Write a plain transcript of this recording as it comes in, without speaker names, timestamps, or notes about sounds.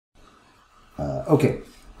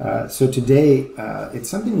So today, it's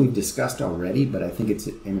something we've discussed already, but I think it's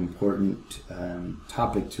an important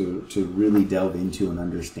topic to really delve into and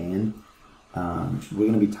understand. We're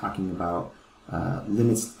going to be talking about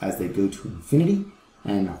limits as they go to infinity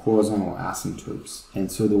and horizontal asymptotes.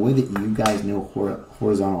 And so the way that you guys know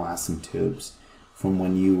horizontal asymptotes from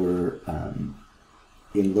when you were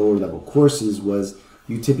in lower level courses was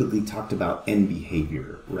you typically talked about end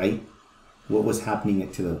behavior, right? What was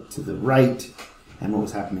happening to the right and what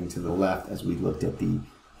was happening to the left as we looked at the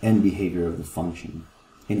end behavior of the function.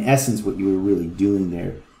 In essence, what you were really doing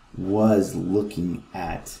there was looking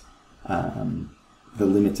at the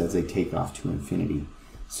limits as they take off to infinity.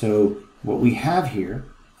 So what we have here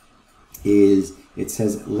is it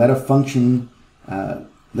says let f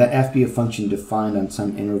be a function defined on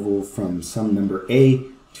some interval from some number a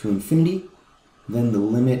to infinity. Then the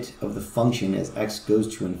limit of the function as x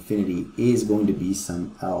goes to infinity is going to be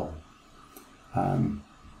some L.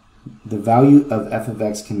 The value of f of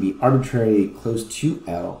x can be arbitrarily close to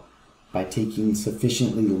L by taking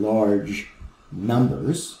sufficiently large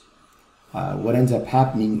numbers. What ends up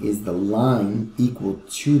happening is the line equal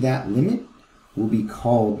to that limit will be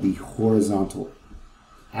called the horizontal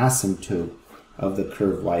asymptote of the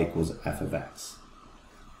curve y equals f of x.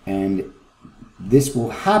 And this will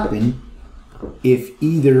happen if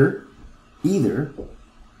either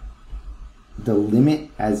the limit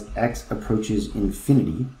as x approaches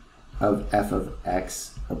infinity of f of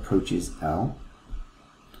x approaches L,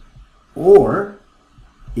 or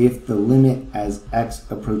if the limit as x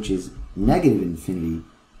approaches negative infinity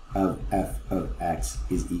of f of x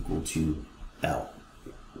is equal to L.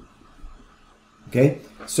 Okay,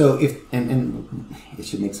 so if, and it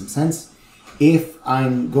should make some sense, if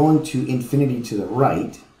I'm going to infinity to the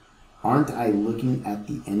right, aren't I looking at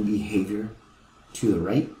the end behavior to the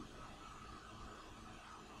right?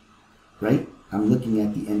 Right? I'm looking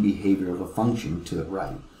at the end behavior of a function to the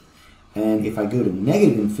right. And if I go to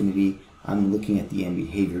negative infinity, I'm looking at the end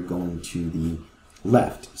behavior going to the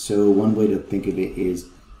left. So one way to think of it is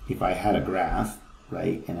if I had a graph,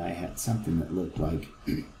 right, and I had something that looked like,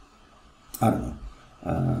 I don't know,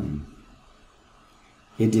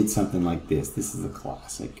 it did something like this. This is a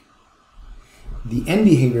classic. The end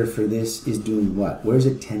behavior for this is doing what? Where is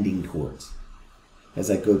it tending towards as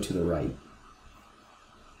I go to the right?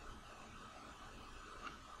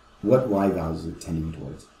 What y value is it tending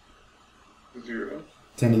towards? 0.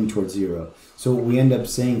 Tending towards 0. So what we end up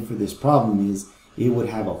saying for this problem is it would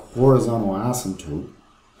have a horizontal asymptote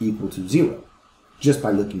equal to 0 just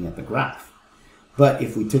by looking at the graph. But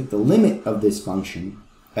if we took the limit of this function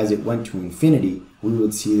as it went to infinity, we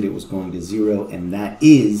would see that it was going to 0, and that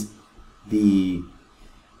is the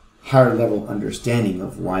higher level understanding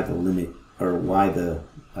of why the limit or why the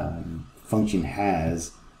function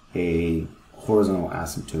has a horizontal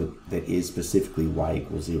asymptote that is specifically y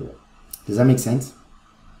equals 0. Does that make sense?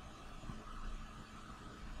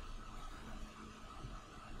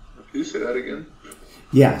 Can you say that again?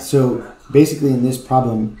 Yeah, so basically in this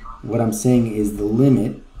problem, what I'm saying is the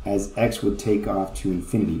limit as x would take off to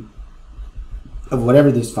infinity of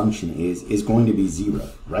whatever this function is going to be 0,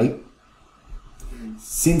 right?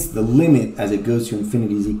 Since the limit as it goes to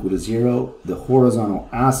infinity is equal to 0, the horizontal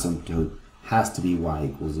asymptote has to be y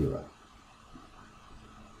equals 0.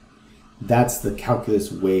 That's the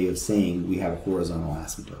calculus way of saying we have a horizontal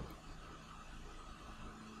asymptote.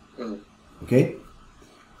 Okay?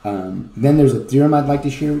 Then there's a theorem I'd like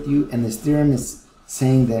to share with you, and this theorem is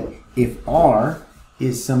saying that if r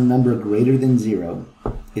is some number greater than 0,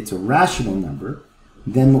 it's a rational number,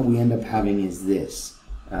 then what we end up having is this.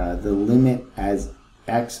 The limit as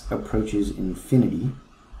x approaches infinity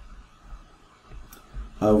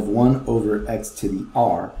of 1 over x to the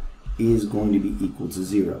r is going to be equal to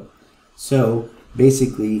 0. So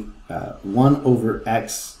basically 1 over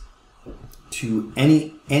x to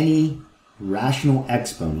any rational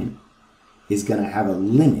exponent is going to have a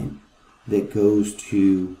limit that goes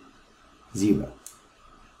to 0.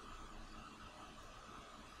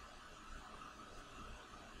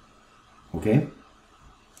 Okay?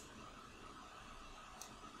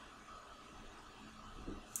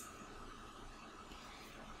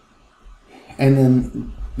 And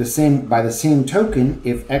then by the same token,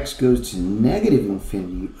 if x goes to negative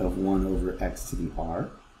infinity of 1 over x to the r,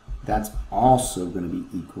 that's also going to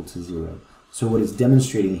be equal to 0. So what it's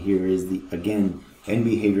demonstrating here is again, end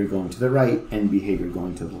behavior going to the right, end behavior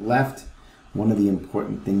going to the left. One of the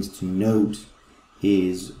important things to note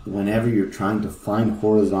is whenever you're trying to find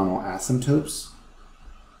horizontal asymptotes,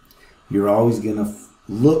 you're always going to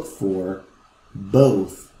look for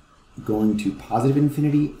both going to positive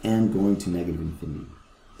infinity and going to negative infinity.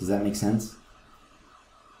 Does that make sense?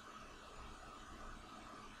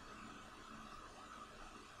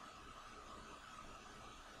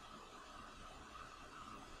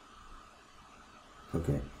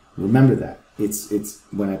 Remember that. It's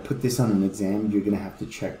when I put this on an exam, you're going to have to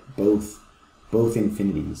check both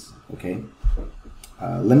infinities, okay?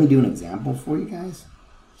 Let me do an example for you guys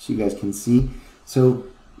so you guys can see. So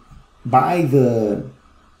by the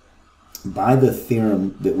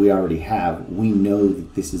theorem that we already have, we know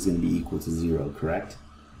that this is going to be equal to 0, correct?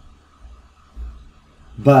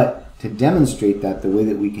 But to demonstrate that, the way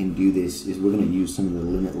that we can do this is we're going to use some of the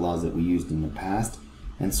limit laws that we used in the past.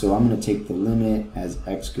 And so I'm going to take the limit as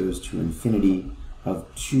x goes to infinity of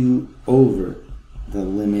 2 over the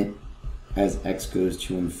limit as x goes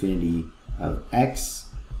to infinity of x.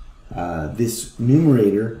 This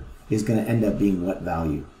numerator is going to end up being what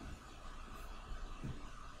value?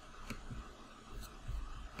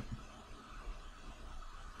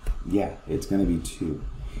 Yeah, it's going to be 2.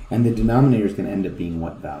 And the denominator is going to end up being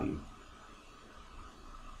what value?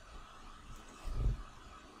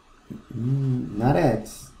 Not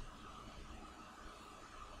x.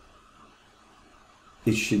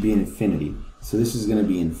 It should be an infinity. So this is going to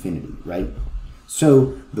be infinity, right?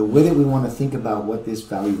 So the way that we want to think about what this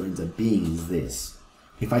value ends up being is this.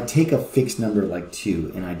 If I take a fixed number like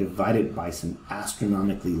 2 and I divide it by some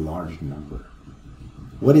astronomically large number,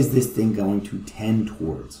 what is this thing going to tend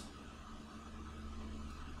towards?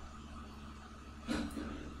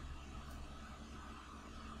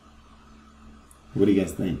 What do you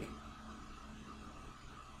guys think?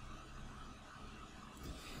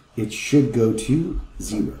 It should go to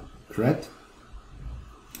 0, correct?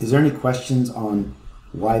 Is there any questions on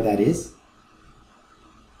why that is?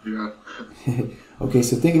 Yeah. Okay,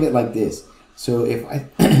 so think of it like this. So if I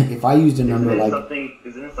if I used a number like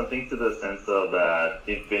isn't it something to the sense of that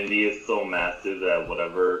infinity is so massive that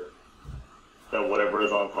whatever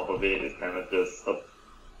is on top of it is kind of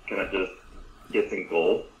just gets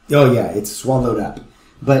engulfed? Oh yeah, it's swallowed up.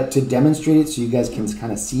 But to demonstrate it so you guys can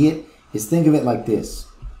kind of see it, is think of it like this.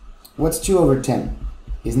 What's 2 over 10?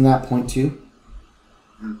 Isn't that 0.2?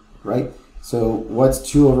 Right? So what's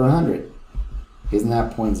 2 over 100? Isn't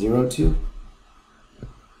that 0.02?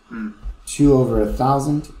 2 over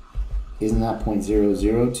 1,000? Isn't that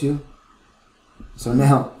 0.002? So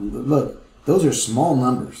now, look, those are small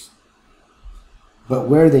numbers. But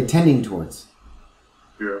where are they tending towards?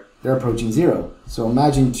 Yeah. They're approaching 0. So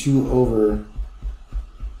imagine 2 over...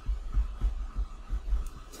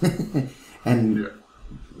 and... Yeah.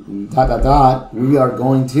 dot, dot, dot, we are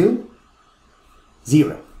going to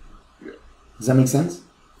 0. Yeah. Does that make sense?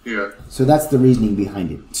 Yeah. So that's the reasoning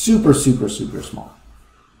behind it. Super, super, super small.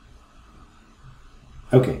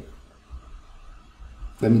 Okay.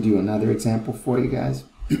 Let me do another example for you guys.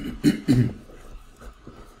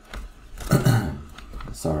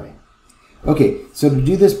 Sorry. Okay, so to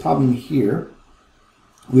do this problem here,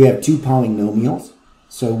 we have 2 polynomials.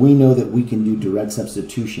 So we know that we can do direct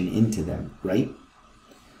substitution into them, right?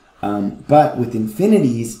 But with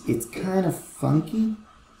infinities, it's kind of funky,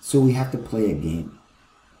 so we have to play a game,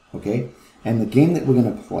 okay? And the game that we're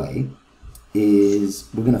going to play is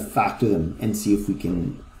we're going to factor them and see if we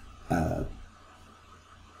can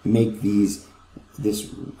make this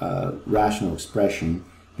rational expression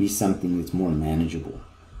be something that's more manageable.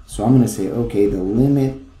 So I'm going to say, okay, the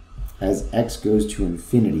limit as x goes to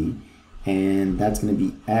infinity, and that's going to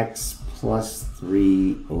be x plus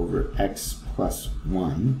 3 over x plus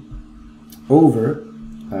 1 over,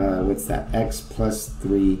 what's that, x plus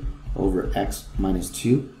 3 over x minus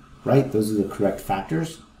 2, right? Those are the correct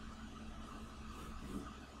factors.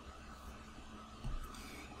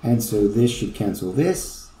 And so this should cancel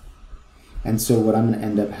this. And so what I'm going to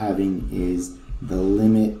end up having is the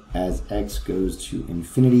limit as x goes to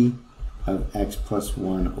infinity of x plus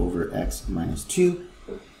 1 over x minus 2.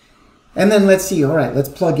 And then let's see, all right, let's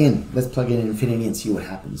plug in infinity and see what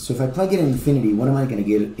happens. So if I plug in infinity, what am I going to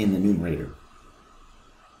get in the numerator?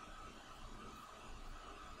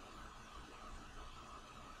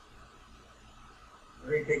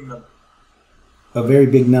 Very big number. A very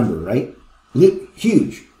big number, right?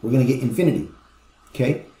 Huge. We're going to get infinity,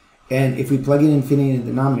 okay? And if we plug in infinity in the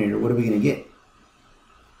denominator, what are we going to get?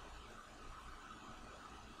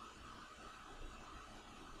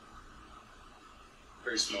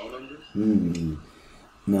 Very small numbers?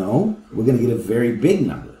 No, we're going to get a very big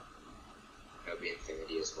number. That would be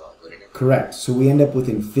infinity as well, wouldn't it? Correct. So we end up with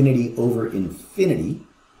infinity over infinity.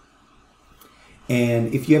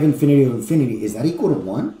 And if you have infinity over infinity, is that equal to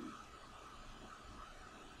 1?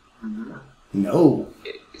 No.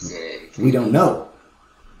 Isn't it? We don't know.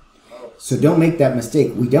 So don't make that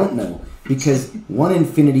mistake. We don't know. Because one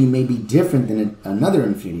infinity may be different than another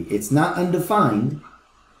infinity. It's not undefined.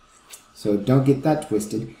 So don't get that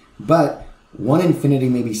twisted. But one infinity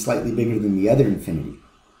may be slightly bigger than the other infinity.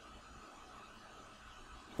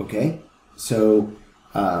 Okay? So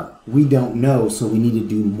we don't know, so we need to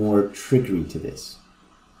do more trickery to this.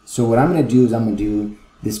 So what I'm going to do is I'm going to do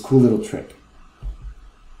this cool little trick.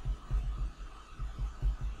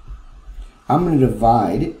 I'm going to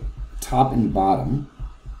divide top and bottom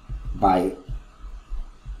by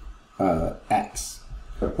x,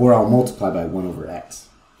 or I'll multiply by 1 over x.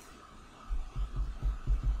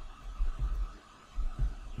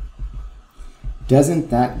 Doesn't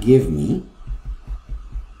that give me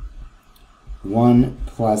 1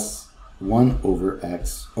 plus 1 over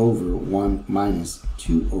x over 1 minus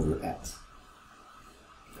 2 over x?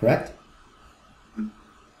 Correct?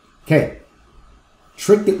 Okay.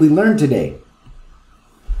 Trick that we learned today.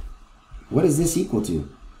 What is this equal to?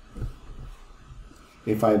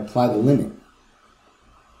 If I apply the limit.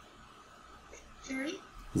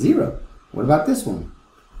 0. What about this one?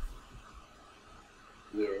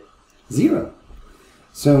 0. 0.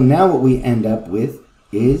 So now what we end up with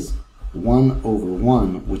is 1 over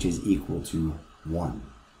 1, which is equal to 1.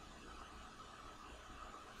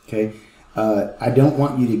 Okay? I don't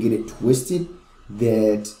want you to get it twisted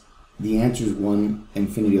that the answer is 1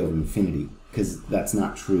 infinity over infinity, because that's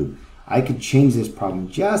not true. I could change this problem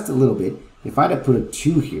just a little bit. If I'd have put a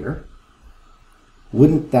 2 here,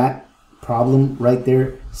 wouldn't that problem right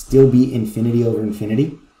there still be infinity over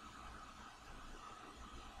infinity?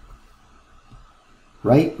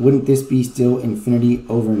 Right? Wouldn't this be still infinity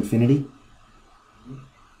over infinity?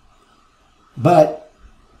 But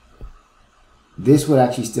this would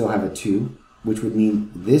actually still have a 2, which would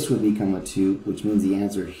mean this would become a 2, which means the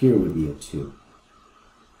answer here would be a 2.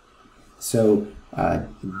 So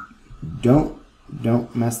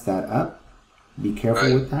don't mess that up. Be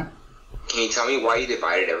careful with that. Can you tell me why you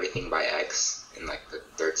divided everything by x in like the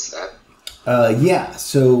third step? Yeah,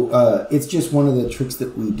 so it's just one of the tricks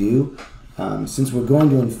that we do. Since we're going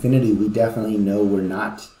to infinity, we definitely know we're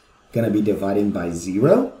not going to be dividing by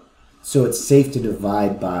 0. So it's safe to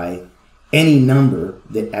divide by any number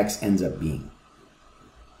that x ends up being.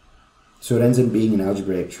 So it ends up being an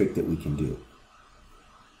algebraic trick that we can do.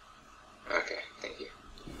 Okay, thank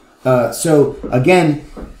you. So again,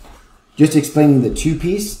 just explaining the 2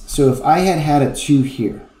 piece. So if I had a 2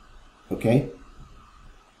 here, okay,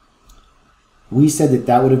 we said that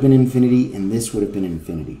that would have been infinity and this would have been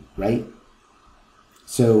infinity, right?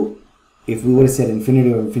 So if we would have said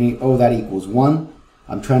infinity over infinity, oh, that equals 1,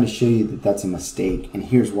 I'm trying to show you that that's a mistake, and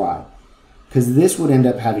here's why. Because this would end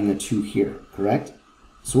up having a 2 here, correct?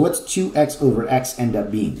 So what's 2x over x end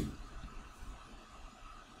up being?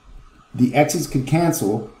 The x's could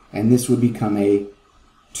cancel, and this would become a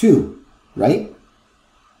 2, right?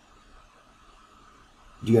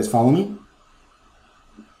 Do you guys follow me?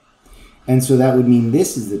 And so that would mean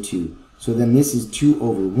this is the 2. So then this is 2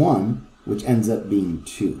 over 1, which ends up being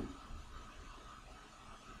 2.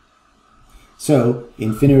 So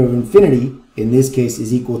infinity over infinity, in this case,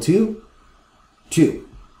 is equal to 2.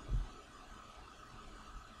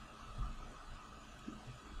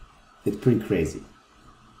 It's pretty crazy.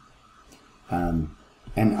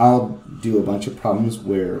 And I'll do a bunch of problems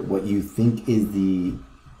where what you think is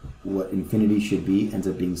what infinity should be ends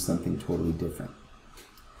up being something totally different.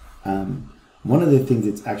 One of the things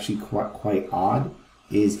that's actually quite odd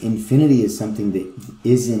is infinity is something that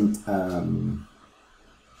isn't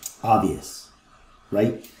obvious,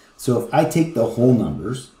 right? So if I take the whole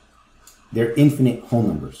numbers, they're infinite whole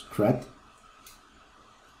numbers, correct?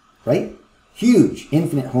 Right? Huge,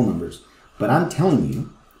 infinite whole numbers. But I'm telling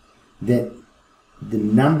you that the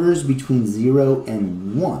numbers between 0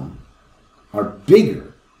 and 1 are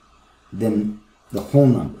bigger than the whole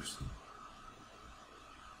numbers.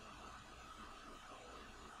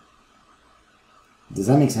 Does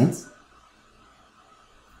that make sense?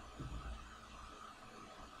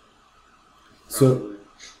 So,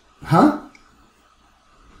 huh?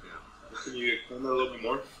 Can you explain that a little bit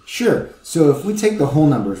more? Sure. So if we take the whole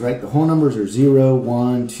numbers, right? The whole numbers are 0,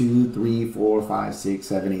 1, 2, 3, 4, 5, 6,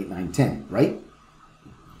 7, 8, 9, 10, right?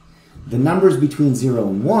 The numbers between 0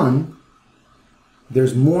 and 1,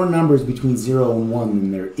 there's more numbers between 0 and 1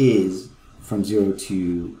 than there is from 0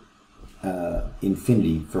 to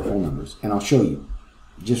infinity for whole numbers. And I'll show you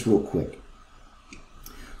just real quick.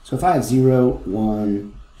 So if I have 0,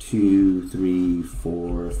 1, 2, 3,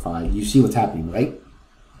 4, 5, you see what's happening, right?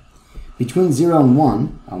 Between 0 and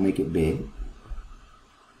 1, I'll make it big.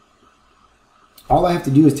 All I have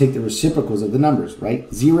to do is take the reciprocals of the numbers,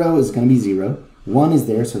 right? 0 is going to be 0. 1 is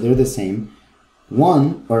there, so they're the same.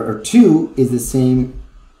 1, or 2 is the same,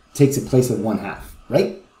 takes a place of 1/2,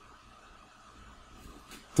 right?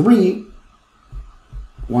 3,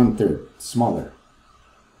 1/3, smaller.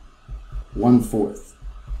 1/4,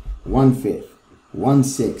 1/5,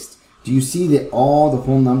 1/6. Do you see that all the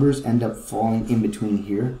whole numbers end up falling in between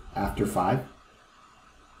here after 5?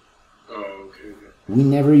 Oh, okay. We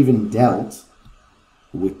never even dealt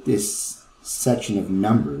with this section of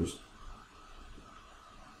numbers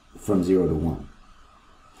from 0 to 1.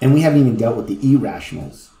 And we haven't even dealt with the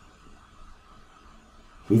irrationals.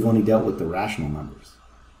 We've only dealt with the rational numbers.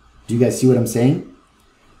 Do you guys see what I'm saying?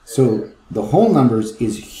 So the whole numbers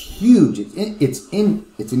is huge. It's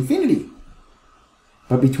infinity.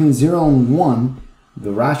 But between 0 and 1,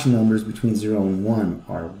 the rational numbers between 0 and 1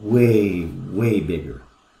 are way, way bigger.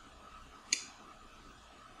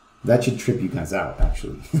 That should trip you guys out,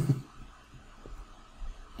 actually.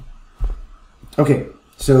 Okay,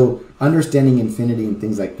 so understanding infinity and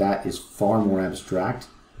things like that is far more abstract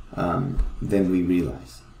than we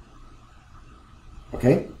realize.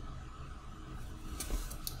 Okay?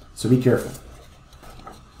 So be careful.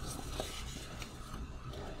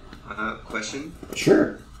 Question?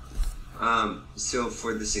 Sure. So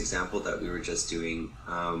for this example that we were just doing,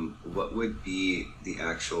 what would be the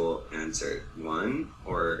actual answer? 1,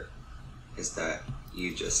 or is that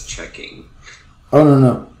you just checking? Oh,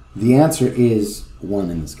 no. The answer is 1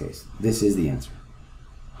 in this case. This is the answer.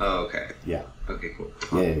 Oh, okay. Yeah. Okay, cool.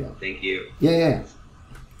 Yeah. Thank you. Yeah.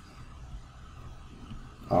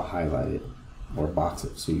 I'll highlight it or box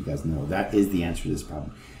it so you guys know that is the answer to this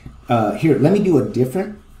problem. Here, let me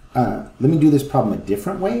do this problem a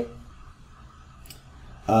different way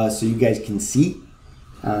so you guys can see.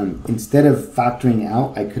 Instead of factoring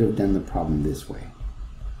out, I could have done the problem this way.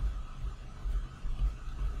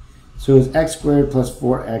 So it's x squared plus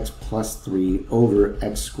 4x plus 3 over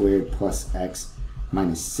x squared plus x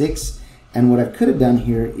minus 6. And what I could have done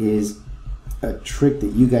here is a trick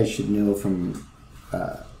that you guys should know from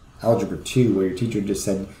Algebra 2, where your teacher just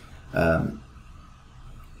said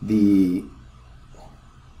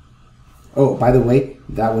oh, by the way,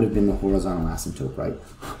 that would have been the horizontal asymptote, right?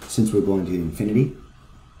 Since we're going to infinity,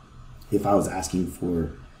 if I was asking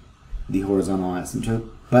for the horizontal asymptote.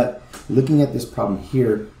 But looking at this problem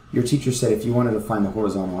here, your teacher said if you wanted to find the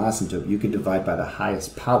horizontal asymptote, you could divide by the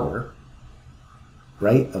highest power,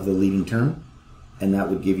 right, of the leading term, and that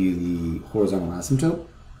would give you the horizontal asymptote.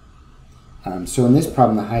 So in this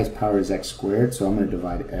problem, the highest power is x squared, so I'm going to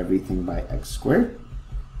divide everything by x squared.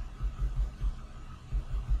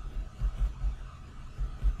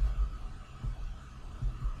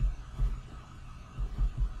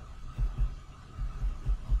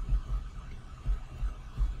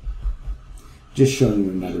 Just showing you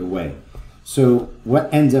another way. So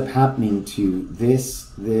what ends up happening to this,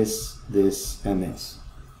 this, and this?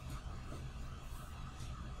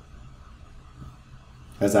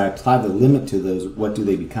 As I apply the limit to those, what do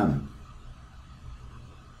they become?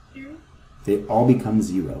 0. They all become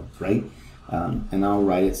 0, right? And I'll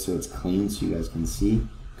write it so it's clean so you guys can see.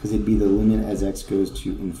 Because it'd be the limit as x goes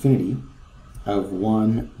to infinity of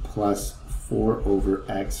 1 plus 4 over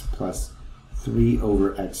x plus 3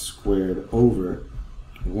 over x squared over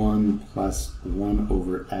 1 plus 1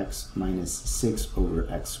 over x minus 6 over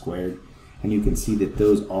x squared. And you can see that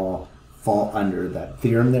those all fall under that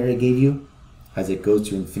theorem that I gave you. As it goes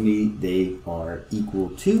to infinity, they are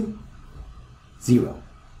equal to 0.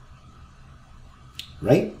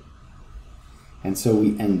 Right? And so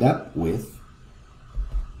we end up with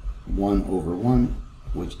 1 over 1,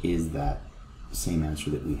 which is that same answer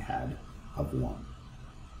that we had of 1.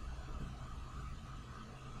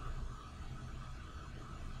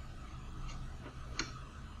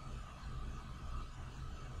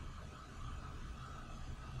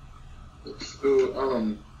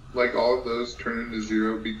 So, like all of those turn into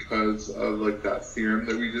 0 because of like that theorem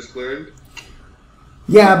that we just learned.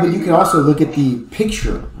 Yeah, but you could also look at the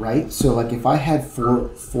picture, right? So like if I had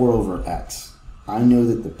 4 over x, I know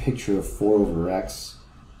that the picture of 4 over x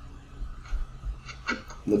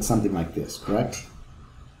looks something like this, correct?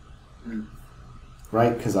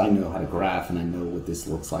 Right? Because I know how to graph and I know what this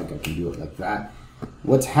looks like. I can do it like that.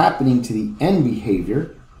 What's happening to the end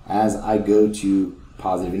behavior as I go to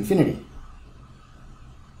positive infinity?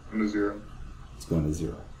 To 0. It's going to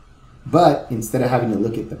 0. But instead of having to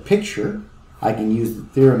look at the picture, I can use the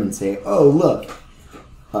theorem and say, oh, look,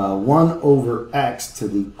 1 over x to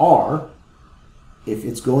the r, if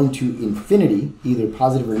it's going to infinity, either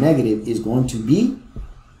positive or negative, is going to be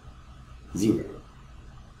 0.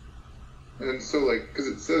 And so, like, because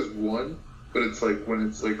it says 1, but it's like when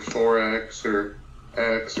it's like 4x or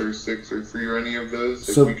x or 6 or 3 or any of those,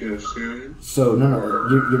 like So- we can assume. So, no,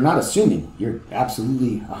 you're not assuming. You're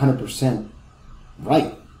absolutely 100%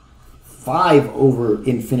 right. 5 over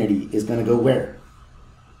infinity is going to go where?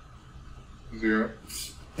 0.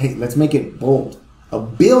 Hey, let's make it bold. A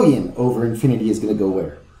billion over infinity is going to go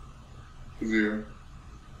where? 0.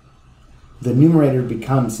 The numerator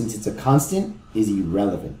becomes, since it's a constant, is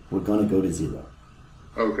irrelevant. We're going to go to 0.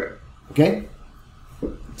 Okay. Okay?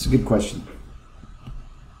 It's a good question.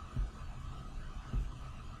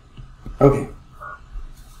 Okay.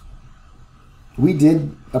 We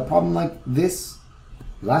did a problem like this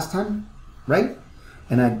last time, right?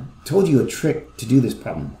 And I told you a trick to do this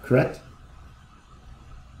problem, correct?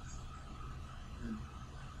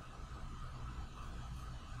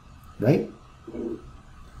 Right?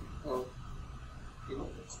 Oh.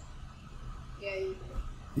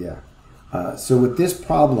 Yeah. So with this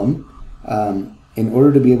problem, in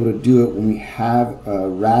order to be able to do it when we have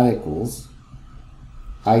radicals,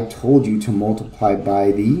 I told you to multiply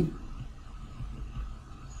by the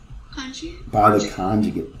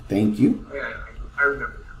conjugate. Thank you. Yeah, I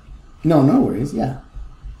remember. No worries. Yeah.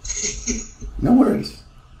 No worries.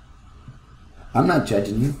 I'm not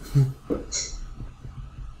judging you.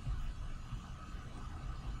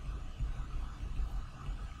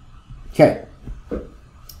 Okay.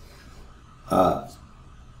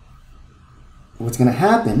 What's going to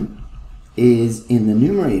happen is in the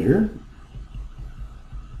numerator,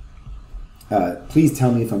 please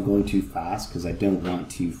tell me if I'm going too fast because I don't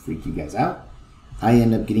want to freak you guys out. I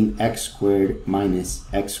end up getting x squared minus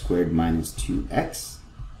 2x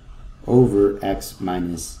over x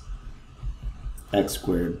minus x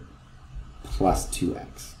squared plus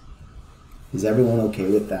 2x. Is everyone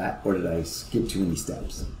okay with that, or did I skip too many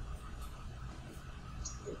steps?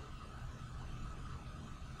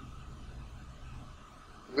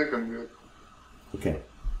 I think I'm good. Okay.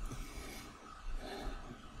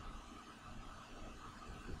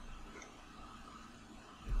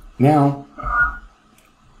 Now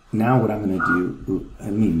what I'm going to do,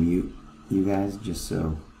 let me mute you guys just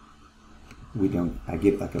so we don't, I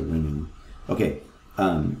get like a ringing. Okay.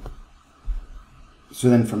 So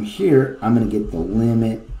then from here, I'm going to get the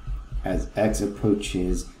limit as x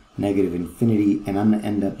approaches negative infinity, and I'm going to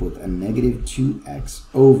end up with a negative 2x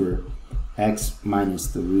over x minus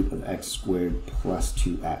the root of x squared plus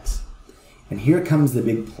 2x. And here comes the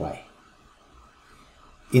big play.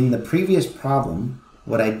 In the previous problem,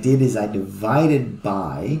 what I did is I divided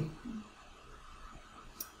by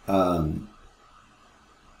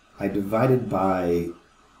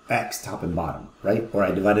x top and bottom, right? Or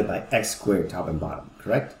I divided by x squared top and bottom,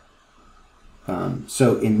 correct?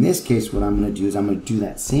 So in this case, what I'm going to do is I'm going to do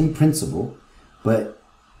that same principle, but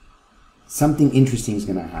something interesting is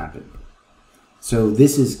going to happen. So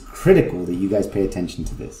this is critical that you guys pay attention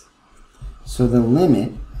to this. So the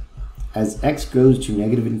limit as x goes to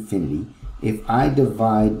negative infinity, if I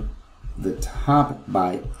divide the top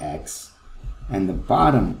by x and the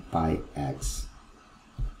bottom by x,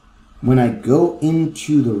 when I go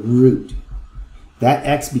into the root, that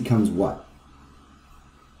x becomes what?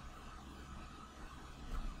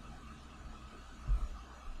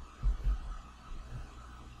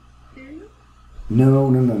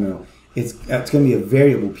 No. It's going to be a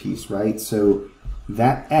variable piece, right? So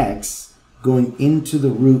that x going into the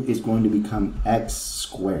root is going to become x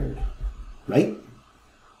squared, right?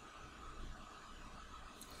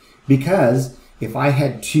 Because if I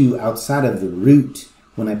had 2 outside of the root,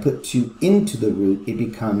 when I put 2 into the root, it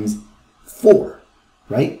becomes 4,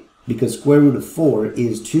 right? Because square root of 4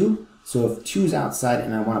 is 2. So if 2 is outside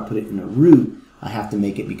and I want to put it in a root, I have to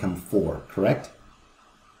make it become 4, correct?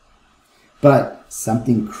 But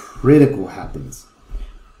something critical happens.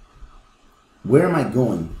 Where am I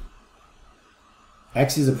going?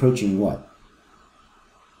 X is approaching what?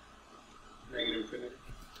 Negative infinity.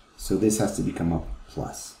 So this has to become a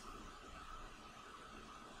plus.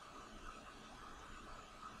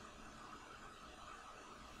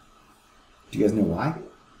 Do you guys know why?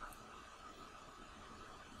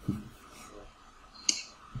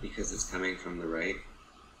 Because it's coming from the right.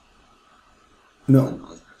 No. On the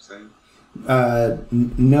positive side.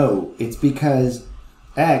 No, it's because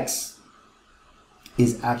x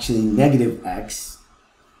is actually negative x,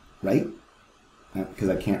 right? Because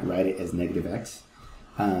I can't write it as negative x.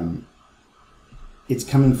 It's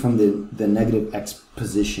coming from the negative x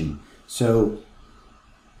position. So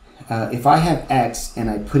if I have x and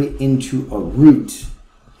I put it into a root,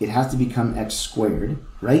 it has to become x squared,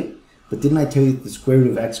 right? But didn't I tell you that the square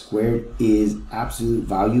root of x squared is absolute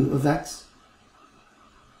value of x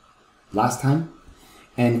last time?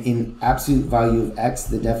 And in absolute value of x,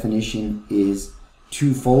 the definition is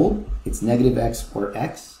twofold. It's negative x or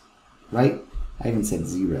x, right? I even said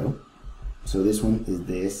 0. So this one is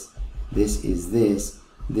this is this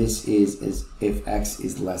is as if x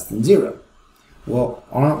is less than 0. Well,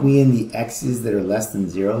 aren't we in the x's that are less than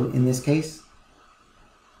 0 in this case?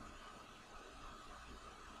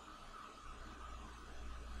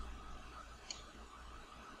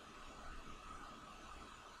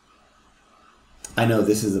 I know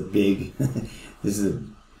this is a big, this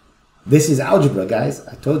is algebra, guys.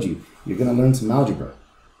 I told you, you're going to learn some algebra.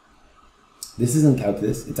 This isn't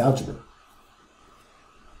calculus, it's algebra.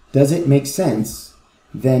 Does it make sense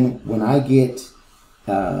then when I get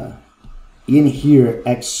in here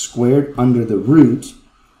x squared under the root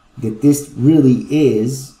that this really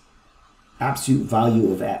is absolute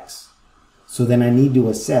value of x? So then I need to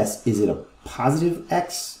assess, is it a positive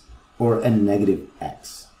x or a negative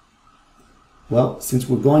x? Well, since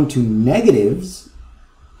we're going to negatives,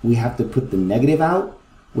 we have to put the negative out,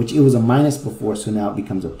 which it was a minus before, so now it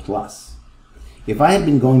becomes a plus. If I had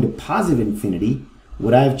been going to positive infinity,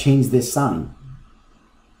 would I have changed this sign?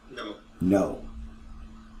 No. No.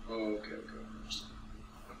 Oh, okay.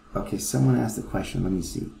 Okay, someone asked the question. Let me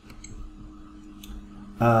see.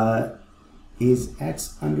 Is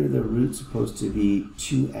x under the root supposed to be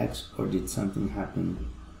 2x, or did something happen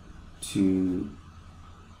to...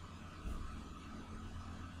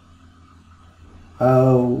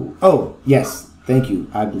 Oh, yes. Thank you.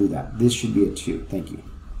 I blew that. This should be a 2. Thank you.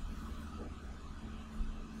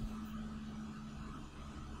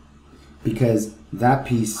 Because that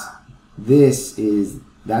piece, that's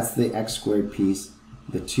the x squared piece.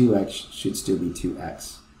 The 2x should still be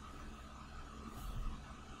 2x.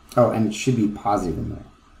 Oh, and it should be positive in there.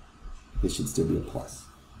 This should still be a plus.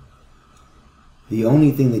 The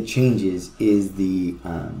only thing that changes is the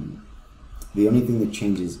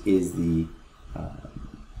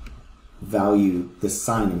value, the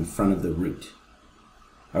sign in front of the root.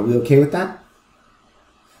 Are we okay with that?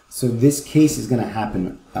 So this case is going to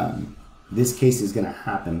happen.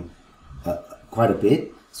 Quite a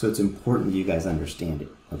bit. So it's important you guys understand it.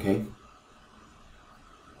 Okay.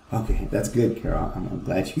 Okay, that's good, Carol. I'm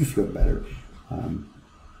glad you feel better.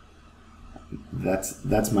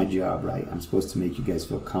 That's my job, right? I'm supposed to make you guys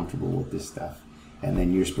feel comfortable with this stuff, and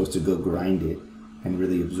then you're supposed to go grind it and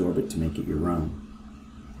really absorb it to make it your own.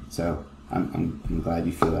 So I'm glad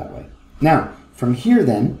you feel that way. Now, from here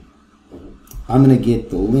then, I'm going to get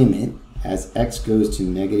the limit as x goes to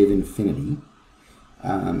negative infinity,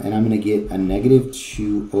 and I'm going to get a negative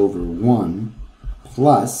 2 over 1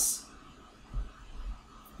 plus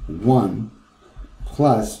 1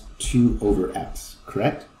 plus 2 over x,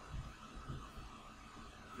 correct?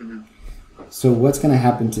 Mm-hmm. So what's going to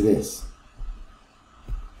happen to this?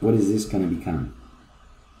 What is this going to become?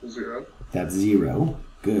 0. That's 0.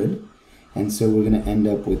 Good. And so we're going to end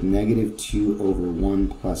up with negative 2 over 1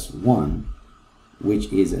 plus 1,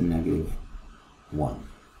 which is a negative 1.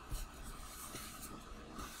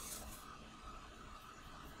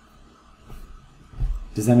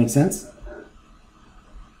 Does that make sense?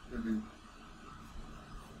 Mm-hmm.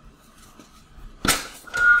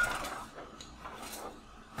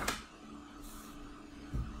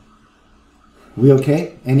 We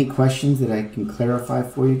okay? Any questions that I can clarify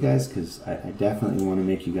for you guys? Because I definitely want to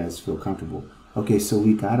make you guys feel comfortable. Okay, so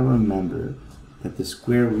we got to remember that the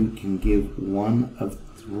square root can give one of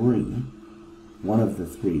the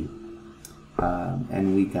three.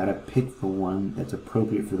 And we got to pick the one that's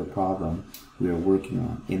appropriate for the problem we are working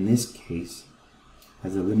on. In this case,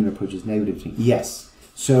 as the limit approaches negative 2. Yes.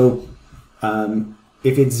 So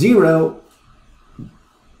if it's 0,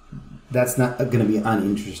 that's not going to be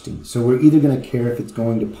uninteresting. So we're either going to care if it's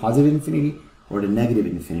going to positive infinity or to negative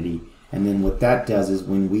infinity. And then what that does is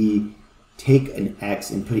when we take an x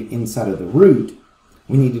and put it inside of the root,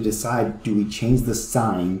 we need to decide, do we change the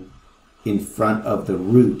sign in front of the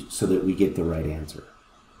root so that we get the right answer?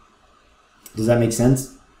 Does that make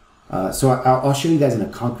sense? So I'll show you guys in a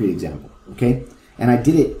concrete example, okay? And I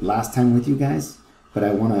did it last time with you guys, but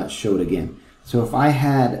I want to show it again. So if I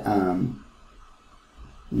had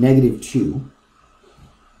negative 2,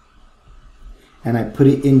 and I put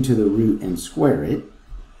it into the root and square it,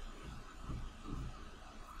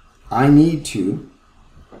 I need to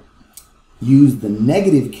use the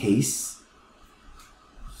negative case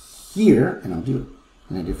here, and I'll do it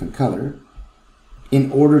in a different color, in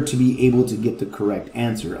order to be able to get the correct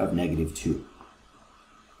answer of negative 2.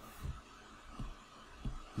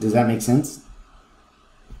 Does that make sense?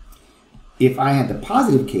 If I had the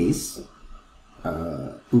positive case,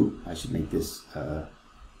 I should make this, let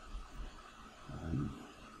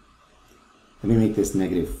me make this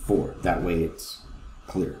negative 4. That way it's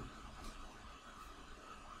clear.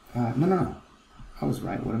 No. I was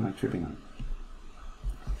right. What am I tripping on?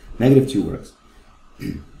 Negative 2 works.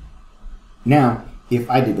 Now, if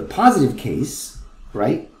I did the positive case,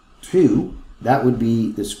 right, 2, that would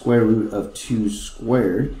be the square root of 2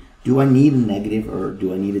 squared. Do I need a negative or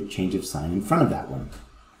do I need a change of sign in front of that one?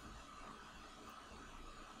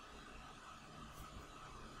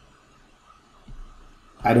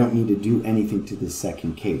 I don't need to do anything to this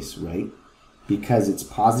second case, right? Because it's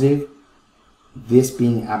positive, this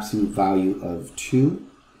being absolute value of 2,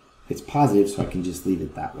 it's positive, so I can just leave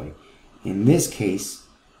it that way. In this case,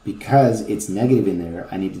 because it's negative in there,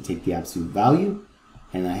 I need to take the absolute value,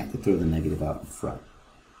 and I have to throw the negative out in front.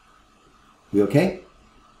 We okay?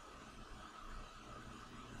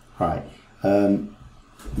 All right.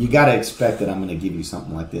 You got to expect that I'm going to give you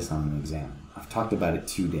something like this on an exam. I've talked about it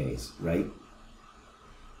 2 days, right?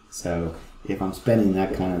 So if I'm spending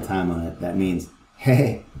that kind of time on it, that means,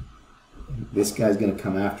 hey, this guy's going to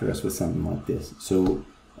come after us with something like this. So,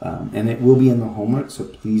 and it will be in the homework, so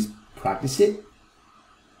please practice it.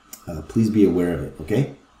 Please be aware of it,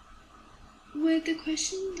 okay? Would the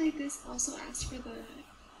question like this also ask for the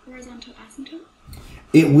horizontal asymptote?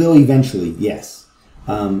 It will eventually, yes.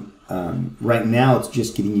 Right now, it's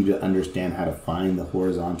just getting you to understand how to find the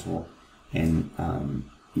horizontal, and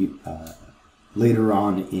later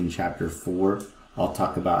on in chapter 4, I'll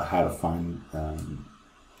talk about how to find,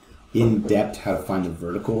 in depth, how to find the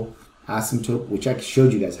vertical asymptote, which I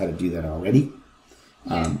showed you guys how to do that already.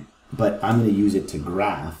 But I'm going to use it to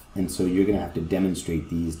graph, and so you're going to have to demonstrate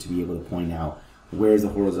these to be able to point out where's the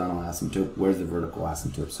horizontal asymptote, where's the vertical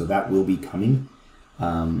asymptote. So that will be coming.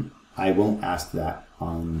 I won't ask that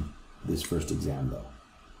on this first exam, though.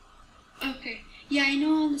 Okay. Yeah, I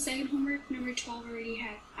know on the second homework, number 12 already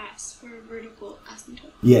had asked for a vertical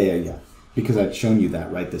asymptote. Yeah. Because I'd shown you that,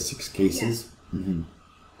 right? The 6 cases. Yeah.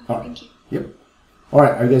 Okay, Right. thank you. Yep. All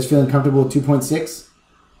right. Are you guys feeling comfortable with 2.6?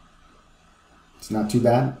 It's not too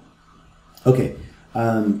bad. Okay.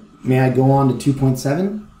 May I go on to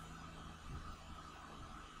 2.7?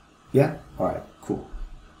 Yeah? All right. Cool.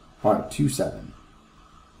 All right. 2.7.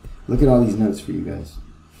 Look at all these notes for you guys.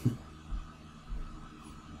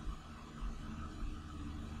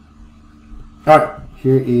 All right.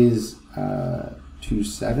 Here is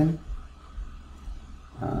 2.7.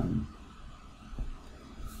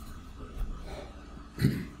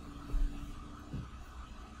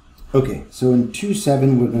 Okay, so in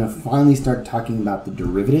 2.7, we're going to finally start talking about the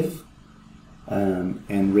derivative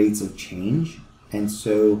and rates of change. And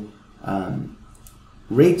so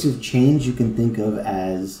rates of change you can think of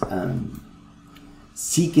as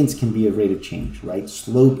secants can be a rate of change, right?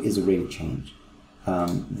 Slope is a rate of change.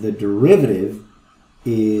 The derivative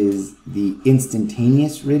is the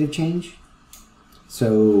instantaneous rate of change.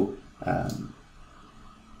 So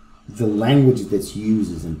the language that's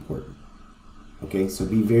used is important. Okay, so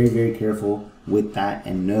be very, very careful with that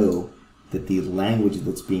and know that the language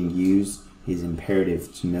that's being used is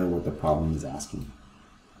imperative to know what the problem is asking.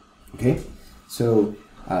 Okay, so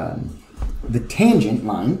the tangent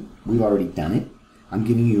line, we've already done it. I'm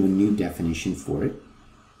giving you a new definition for it,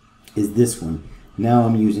 is this one. Now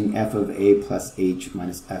I'm using f of a plus h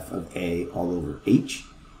minus f of a all over h,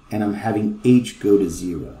 and I'm having h go to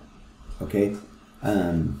 0. Okay?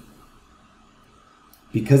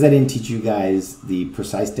 Because I didn't teach you guys the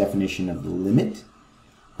precise definition of the limit,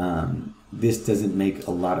 this doesn't make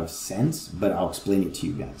a lot of sense, but I'll explain it to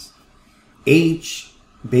you guys. H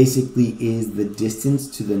basically is the distance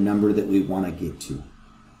to the number that we want to get to.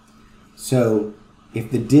 So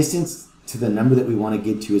if the distance to the number that we want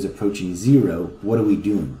to get to is approaching 0, what are we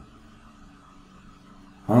doing?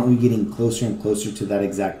 Aren't we getting closer and closer to that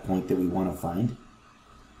exact point that we want to find?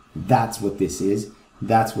 That's what this is.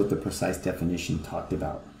 That's what the precise definition talked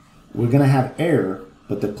about. We're going to have error,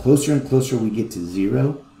 but the closer and closer we get to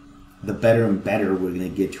 0, the better and better we're going to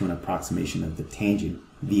get to an approximation of the tangent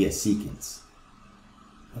via secants.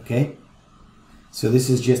 Okay? So this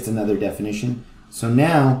is just another definition. So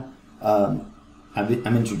now I'm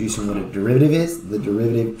introducing what a derivative is. The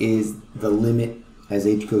derivative is the limit as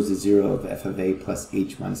h goes to 0 of f of a plus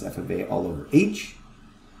h minus f of a all over h.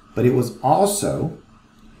 But it was also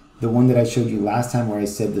the one that I showed you last time where I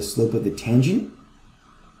said the slope of the tangent.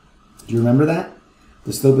 Do you remember that?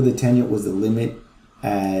 The slope of the tangent was the limit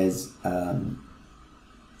as,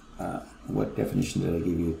 what definition did I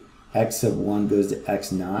give you? X sub 1 goes to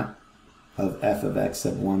x naught of f of x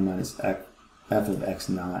sub 1 minus f of x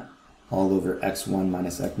naught all over x1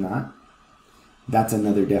 minus x naught. That's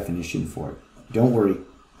another definition for it. Don't worry,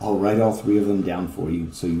 I'll write all 3 of them down for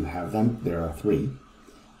you so you have them. There are 3.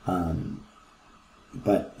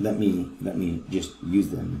 But let me just use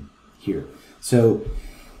them here. So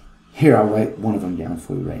here I'll write one of them down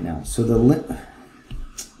for you right now. So the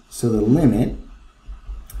limit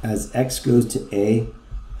as x goes to a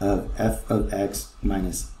of f of x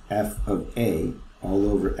minus f of a all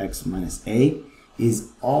over x minus a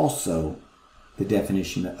is also the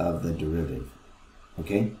definition of the derivative.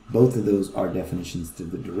 Okay, both of those are definitions to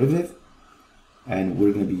the derivative, and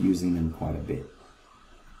we're going to be using them quite a bit.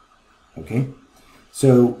 Okay,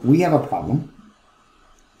 so we have a problem.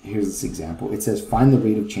 Here's this example. It says find the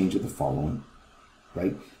rate of change of the following,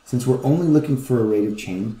 right? Since we're only looking for a rate of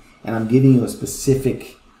change, and I'm giving you a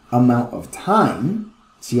specific amount of time,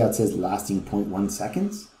 see how it says lasting 0.1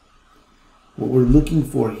 seconds? What we're looking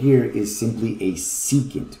for here is simply a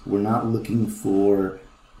secant. We're not looking for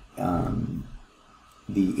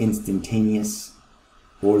the instantaneous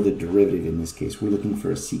or the derivative in this case. We're looking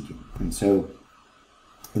for a secant. And so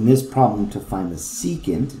in this problem, to find the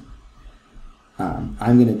secant, I'm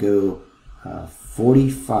going to go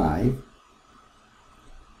 45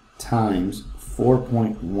 times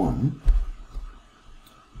 4.1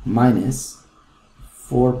 minus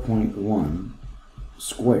 4.1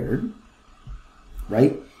 squared,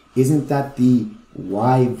 right? Isn't that the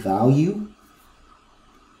y value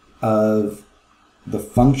of the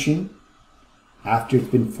function after it's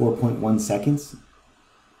been 4.1 seconds?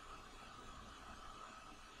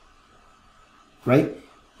 Right?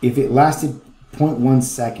 If it lasted 0.1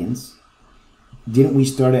 seconds, didn't we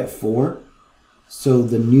start at 4? So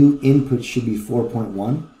the new input should be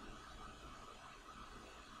 4.1.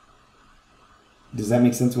 Does that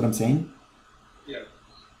make sense what I'm saying? Yeah.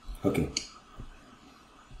 Okay.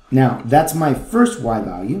 Now, that's my first y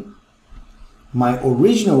value. My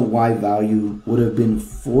original y value would have been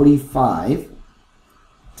 45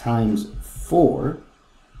 times 4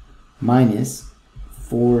 minus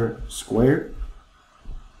 4 squared.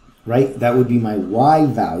 Right? That would be my y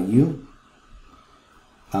value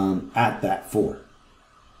at that 4.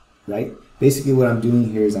 Right? Basically what I'm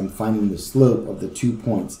doing here is I'm finding the slope of the 2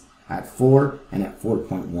 points at 4 and at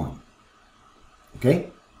 4.1.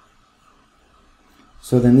 Okay?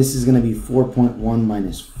 So then this is going to be 4.1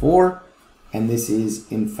 minus 4, and this is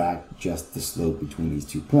in fact just the slope between these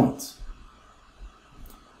 2 points.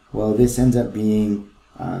 Well, this ends up being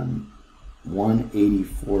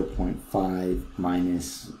 184.5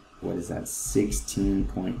 minus, what is that,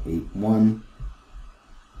 16.81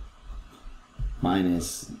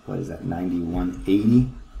 minus, what is that, 9180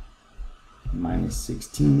 minus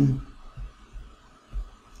 16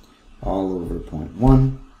 all over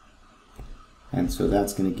 0.1. And so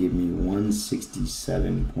that's going to give me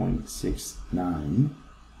 167.69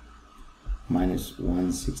 minus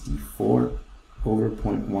 164 over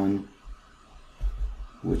 0.1,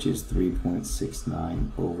 which is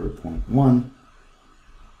 3.69 over 0.1,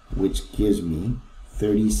 which gives me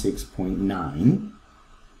 36.9,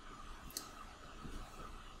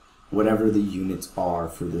 whatever the units are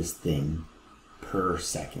for this thing per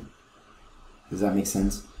second. Does that make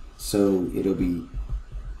sense? So it'll be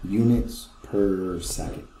units per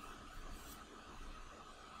second.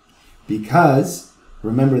 Because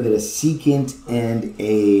remember that a secant and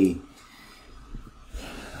a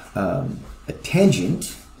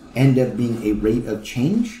tangent end up being a rate of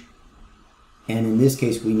change, and in this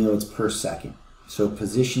case we know it's per second. So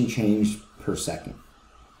position change per second.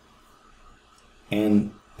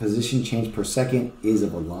 And position change per second is a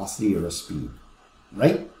velocity or a speed,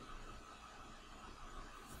 right?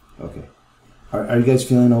 Okay. Are you guys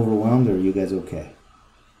feeling overwhelmed, or are you guys okay?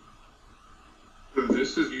 So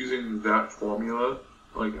this is using that formula,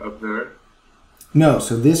 like up there? No,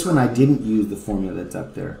 so this one I didn't use the formula that's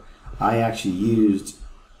up there. I actually used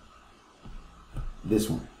this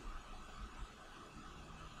one.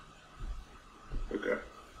 Okay.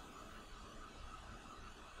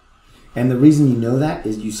 And the reason you know that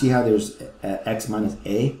is you see how there's x minus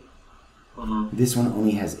a? Uh-huh. This one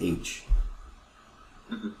only has h.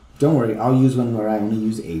 Mm-hmm. Don't worry, I'll use one where I only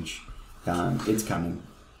use h. It's coming.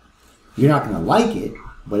 You're not going to like it,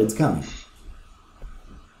 but it's coming.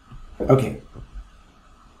 Okay.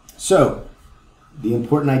 So, the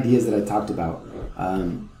important ideas that I talked about.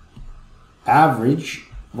 Average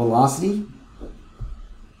velocity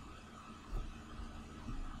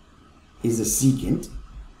is a secant,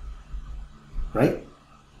 right?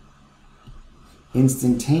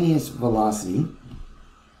 Instantaneous velocity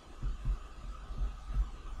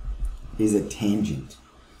is a tangent.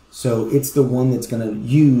 So it's the one that's going to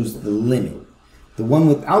use the limit. The one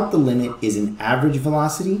without the limit is an average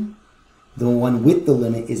velocity. The one with the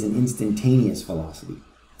limit is an instantaneous velocity.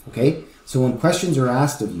 Okay? So when questions are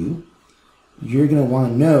asked of you, you're going to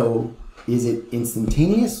want to know, is it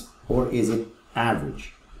instantaneous or is it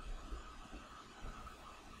average?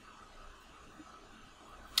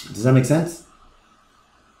 Does that make sense?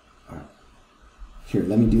 All right. Here,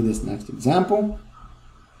 let me do this next example,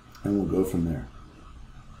 and we'll go from there.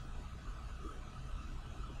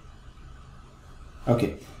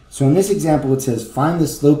 Okay, so in this example it says find the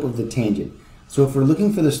slope of the tangent. So if we're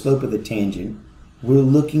looking for the slope of the tangent, we're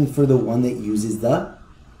looking for the one that uses the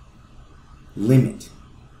limit.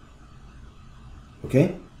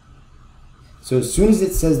 Okay? So as soon as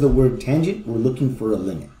it says the word tangent, we're looking for a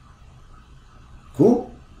limit.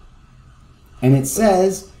 Cool? And it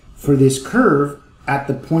says for this curve at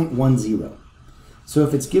the point 1, 0. So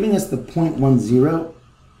if it's giving us the point 1, 0,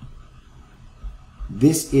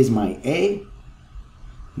 this is my A,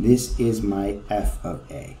 this is my f of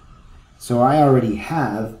A. So I already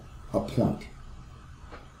have a point.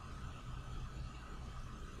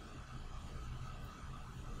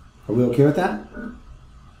 Are we okay with that?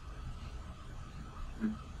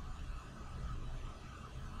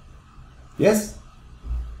 Yes?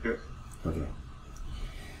 Yes. Okay.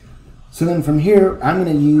 So then from here, I'm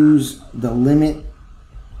going to use the limit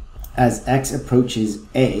as x approaches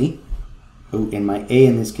A. Oh, and my A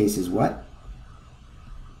in this case is what?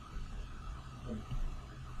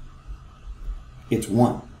 It's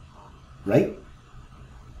 1, right?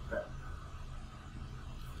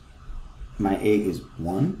 My A is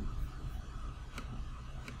 1.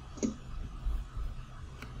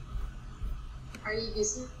 Are you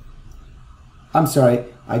using? I'm sorry,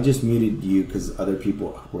 I just muted you because other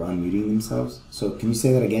people were unmuting themselves. So can you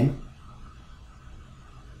say that again?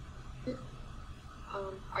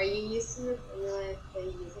 Are you using the formula that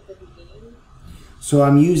you used at the beginning? So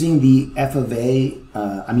I'm using the f of A,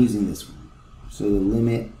 I'm using this one. So the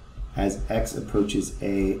limit as x approaches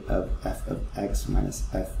A of f of x minus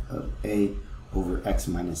f of A over x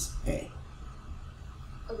minus A.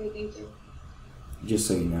 Okay, thank you. Just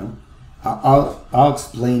so you know. I'll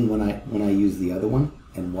explain when I use the other one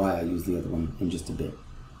and why I use the other one in just a bit.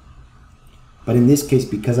 But in this case,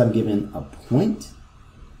 because I'm given a point,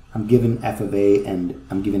 I'm given f of A and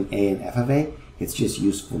I'm given A and f of A, it's just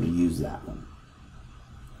useful to use that one.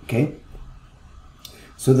 Okay?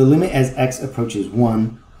 So the limit as x approaches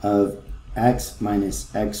 1 of x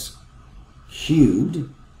minus x cubed,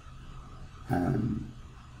 and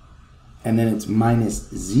then it's minus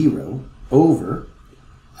 0 over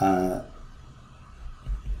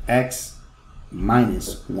x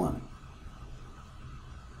minus 1.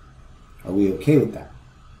 Are we okay with that?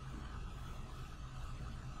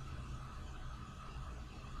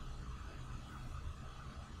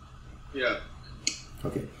 Yeah.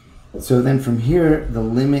 Okay. So then from here, the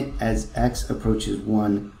limit as x approaches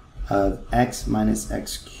 1 of x minus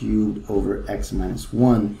x cubed over x minus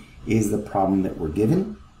 1 is the problem that we're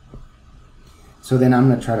given. So then I'm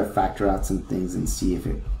going to try to factor out some things and see if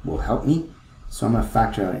it will help me. So I'm going to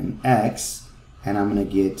factor out an x, and I'm going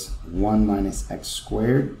to get 1 minus x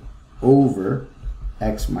squared over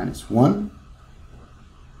x minus 1.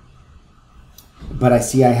 But I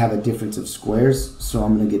see I have a difference of squares, so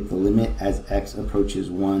I'm going to get the limit as x approaches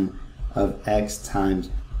 1 of x times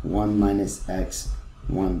 1 minus x,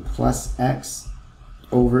 1 plus x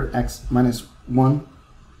over x minus 1.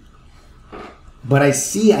 But I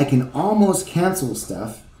see I can almost cancel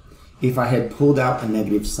stuff if I had pulled out a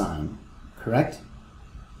negative sign, correct?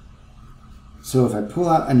 So if I pull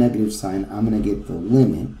out a negative sign, I'm going to get the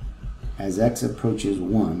limit as x approaches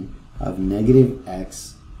 1 of negative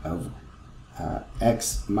x of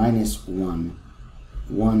x minus 1,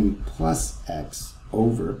 1 plus x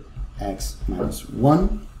over x minus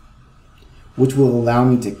 1, which will allow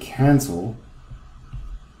me to cancel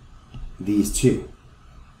these two.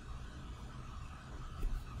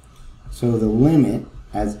 So the limit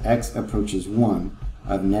as x approaches 1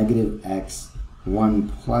 of negative x, 1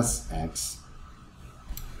 plus x,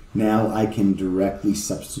 now I can directly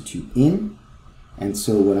substitute in. And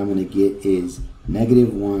so what I'm going to get is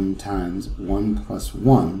negative 1 times 1 plus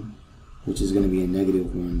 1, which is going to be a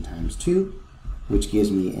negative 1 times 2, which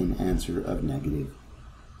gives me an answer of negative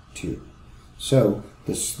 2. So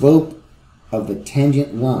the slope of the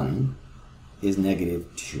tangent line is negative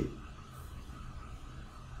 2.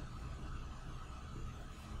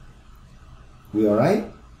 We all right?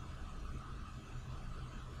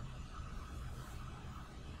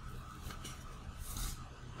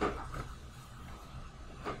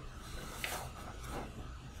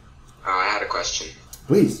 I had a question.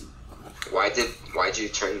 Please. Why'd you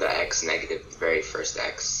turn the x negative, the very first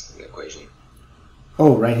x in the equation?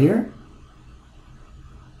 Oh, right here?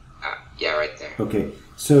 Yeah, right there. Okay,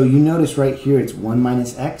 so you notice right here it's 1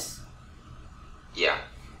 minus x, Yeah,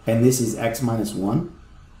 and this is x minus 1.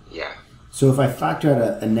 yeah. So if I factor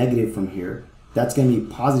out a negative from here, that's going to be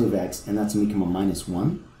positive x, and that's going to become a minus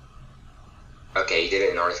 1 Okay, you did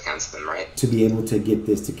it in order to cancel them, right? to be able to get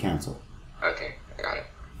this to cancel. Okay, I got it.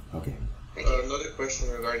 Okay. Thank you. Another question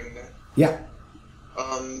regarding that. Yeah.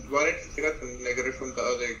 Why did you take out the negative from the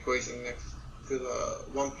other equation next to the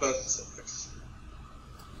 1 plus x?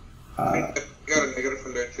 You got a negative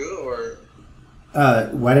from there too, or?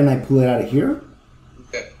 Why didn't I pull it out of here?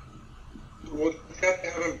 Yeah. Well,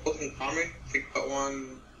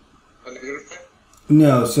 on a negative sign?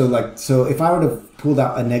 No, so if I would have pulled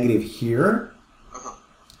out a negative here, Uh-huh.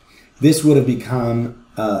 this would have become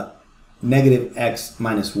negative x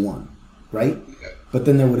minus 1, right? Yeah. But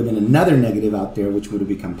then there would have been another negative out there, which would have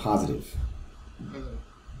become positive. Mhm.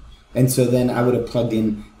 And so then I would have plugged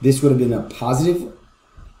in, this would have been a positive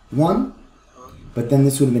 1, but then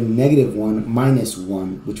this would have been negative 1 minus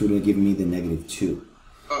 1, which would have given me the negative 2.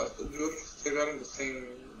 Oh, so you're still getting the same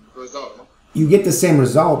result, no? You get the same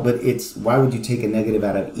result, but it's, why would you take a negative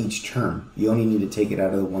out of each term? You only need to take it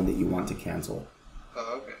out of the one that you want to cancel.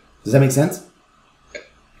 Oh, okay. Does that make sense? Yeah.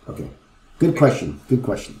 Okay. Good question. Good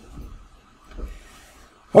question.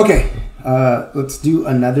 Okay, let's do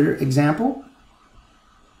another example.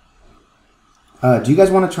 Do you guys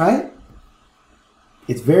want to try it?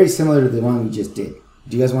 It's very similar to the one we just did.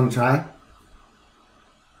 Do you guys want to try?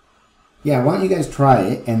 Yeah, why don't you guys try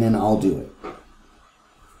it and then I'll do it.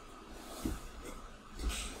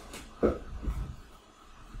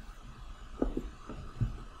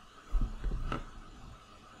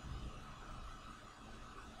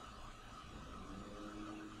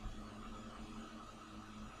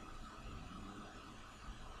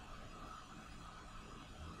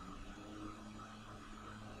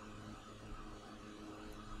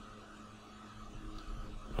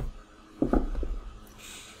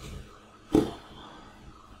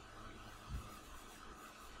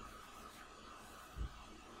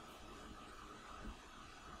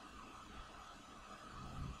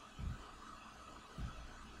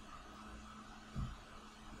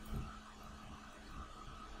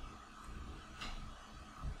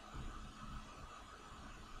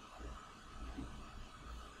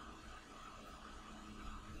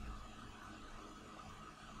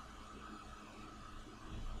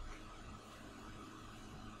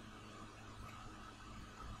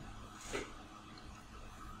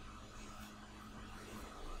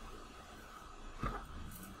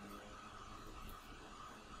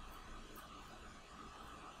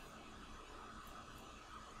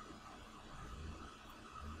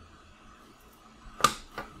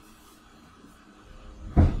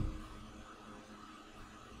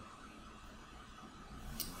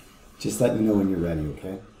 Just let me know when you're ready,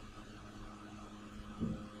 okay?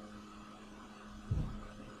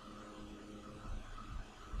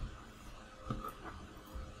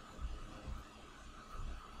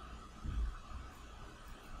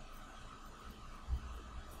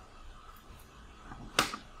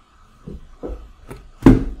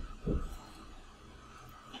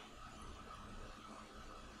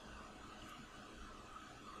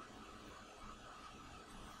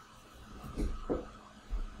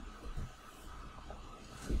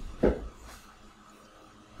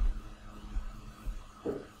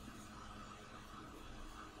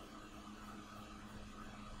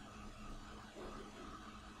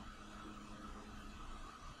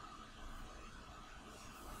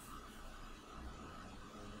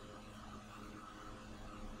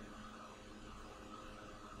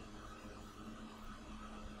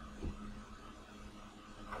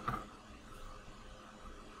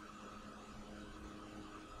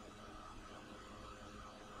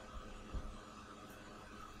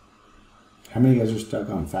 How many of you guys are stuck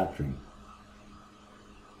on factoring?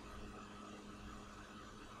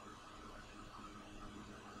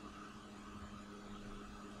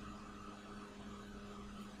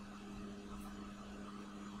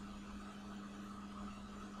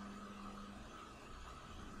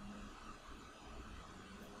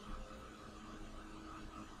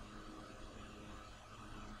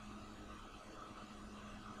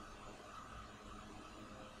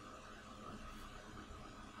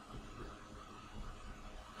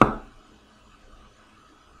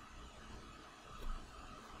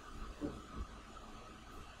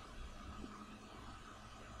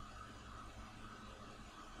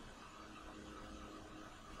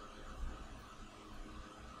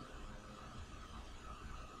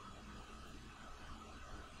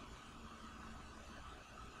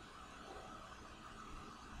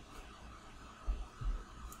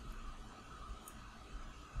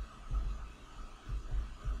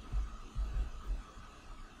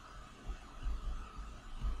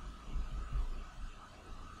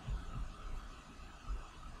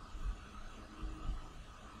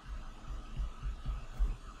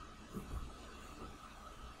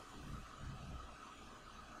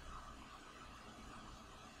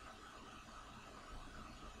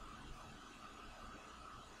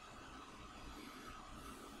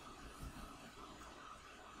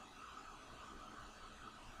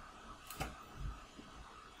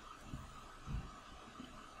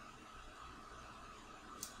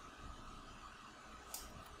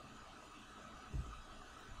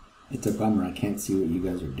 It's a bummer. I can't see what you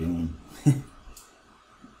guys are doing.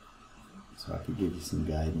 So I could give you some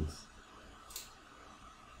guidance.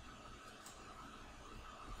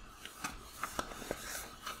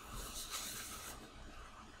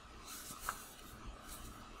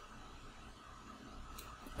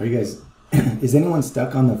 Are you guys, is anyone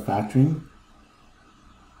stuck on the factoring?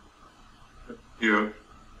 Yeah.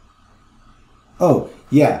 Oh,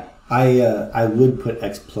 yeah. I would put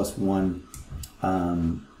x plus 1.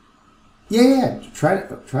 Yeah. Try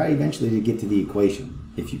eventually to get to the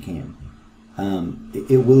equation, if you can.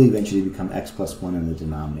 It will eventually become x plus 1 in the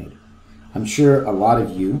denominator. I'm sure a lot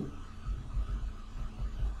of you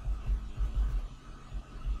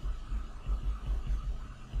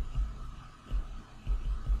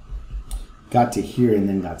got to here and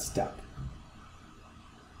then got stuck.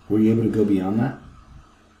 Were you able to go beyond that?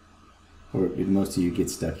 Or did most of you get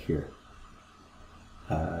stuck here?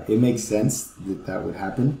 It makes sense that that would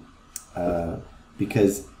happen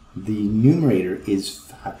because the numerator is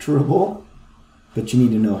factorable, but you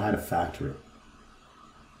need to know how to factor it.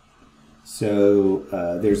 So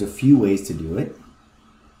there's a few ways to do it.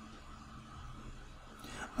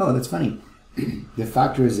 Oh, that's funny. The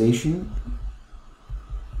factorization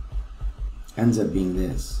ends up being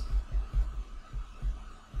this.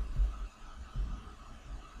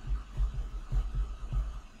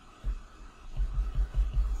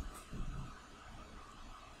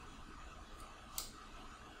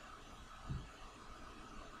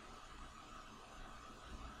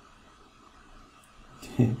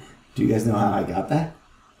 Do you guys know how I got that?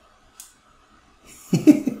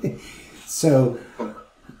 So,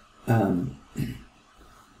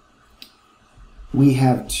 we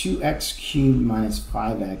have 2x cubed minus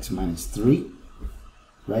 5x minus 3,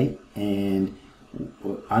 right? And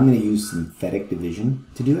I'm going to use synthetic division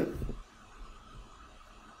to do it.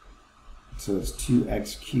 So it's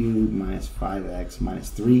 2x cubed minus 5x minus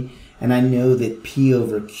 3. And I know that p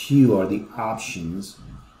over q are the options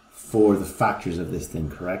for the factors of this thing,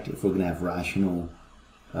 correct? If we're going to have rational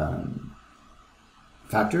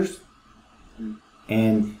factors.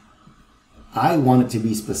 And I want it to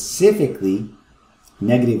be specifically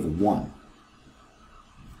 -1,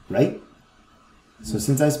 right? So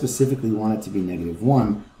since I specifically want it to be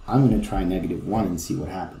 -1, I'm going to try -1 and see what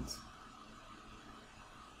happens.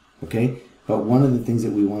 Okay? But one of the things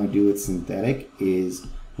that we want to do with synthetic is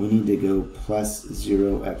we need to go plus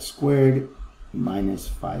 0x squared minus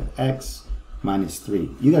 5x minus 3.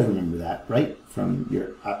 You guys remember that, right? From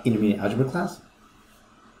your intermediate algebra class?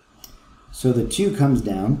 So the 2 comes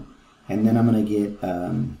down, and then I'm going to get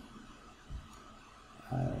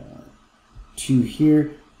 2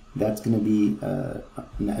 here. That's going to be a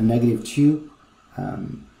 -2.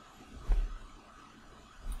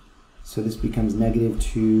 So this becomes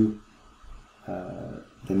 -2.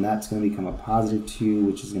 Then that's going to become a +2,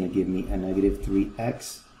 which is going to give me a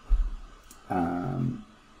 -3x.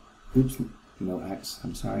 Oops, no x,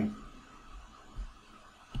 I'm sorry.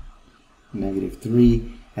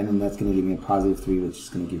 -3, and then that's going to give me a +3, which is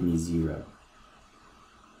going to give me 0.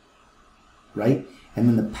 Right? And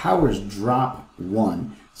then the powers drop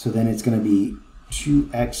 1, so then it's going to be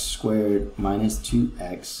 2x squared minus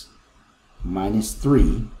 2x minus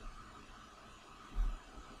 3,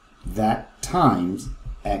 that times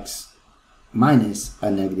x minus a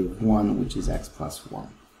 -1, which is x plus 1.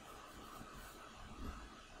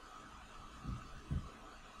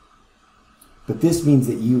 But this means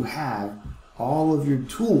that you have all of your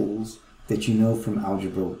tools that you know from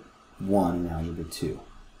Algebra 1 and Algebra 2.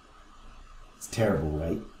 It's terrible,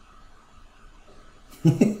 right?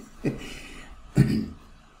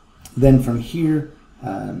 Then from here,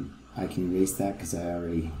 I can erase that because I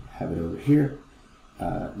already have it over here.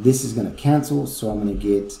 This is going to cancel, so I'm going to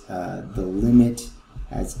get the limit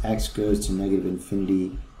as x goes to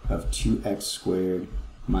 -infinity of 2x squared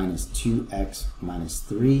minus 2x minus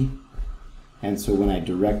 3. And so when I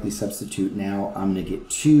directly substitute now, I'm going to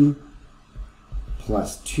get 2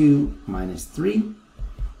 plus 2 minus 3,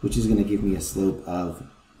 which is going to give me a slope of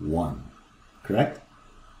 1. Correct?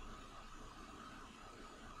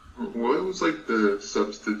 What was like the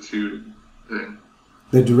substitute thing?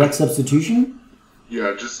 The direct substitution?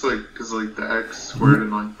 Yeah, just like, because like the x squared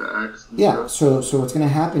and like the x. And Yeah, stuff. so what's going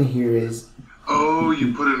to happen here is... Oh,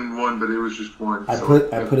 you put it in 1, but it was just 1. I so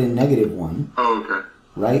put in -1, Oh, okay.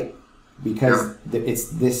 right? Because this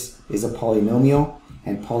is a polynomial,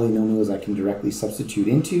 and polynomials I can directly substitute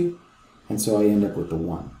into, and so I end up with the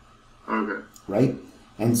 1. Okay. Right?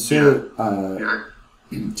 And so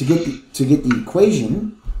to get the equation,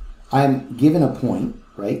 I'm given a point,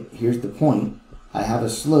 right? Here's the point. I have a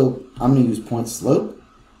slope. I'm going to use point slope.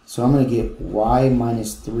 So I'm going to get y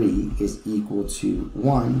minus 3 is equal to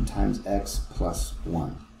 1 times x plus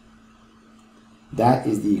 1. That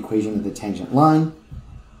is the equation of the tangent line.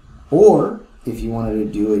 Or, if you wanted to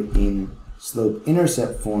do it in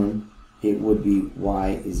slope-intercept form, it would be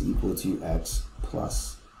y is equal to x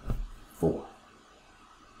plus 4.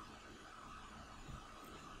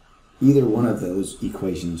 Either one of those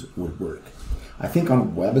equations would work. I think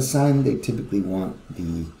on WebAssign, they typically want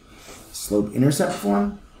the slope-intercept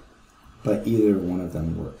form, but either one of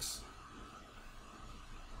them works.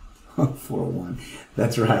 4-1.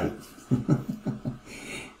 That's right.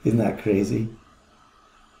 Isn't that crazy?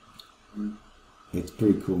 It's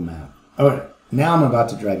pretty cool math. Alright, now I'm about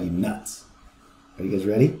to drive you nuts. Are you guys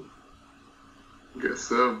ready? Guess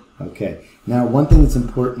so. Okay. Now, one thing that's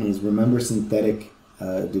important is remember synthetic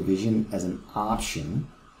division as an option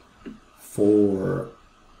for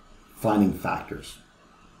finding factors.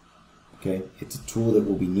 Okay? It's a tool that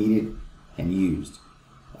will be needed and used.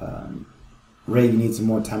 Ray, you need some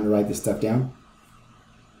more time to write this stuff down?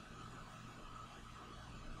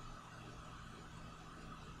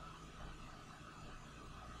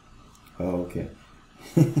 Oh, okay.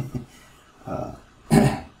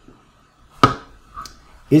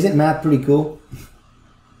 Isn't math pretty cool?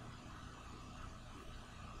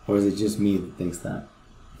 Or is it just me that thinks that?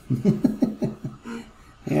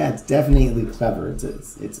 Yeah, it's definitely clever.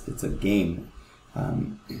 It's a game.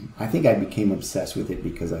 I think I became obsessed with it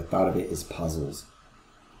because I thought of it as puzzles.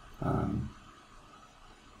 And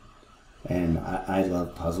I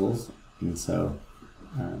love puzzles, and so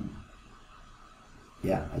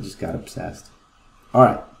yeah, I just got obsessed. All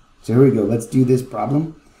right, so here we go. Let's do this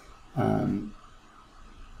problem.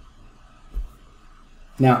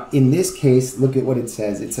 Now, in this case, look at what it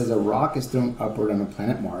says. It says a rock is thrown upward on the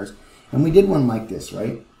planet Mars. And we did one like this,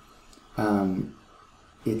 right?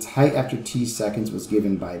 Its height after t seconds was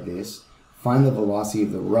given by this. Find the velocity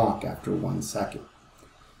of the rock after 1 second.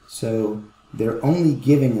 So they're only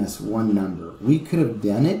giving us one number. We could have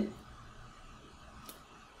done it.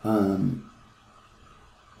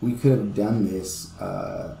 We could have done this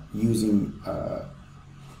using...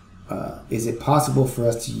 is it possible for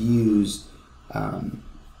us to use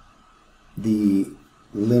the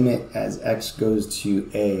limit as x goes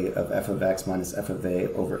to a of f of x minus f of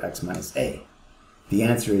a over x minus a? The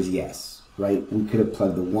answer is yes, right? We could have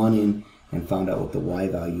plugged the 1 in and found out what the y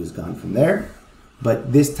value has gone from there.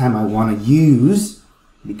 But this time I want to use,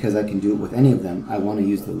 because I can do it with any of them, I want to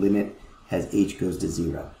use the limit as h goes to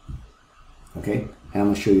 0. Okay? And I'm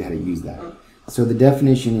going to show you how to use that. So the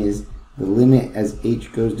definition is the limit as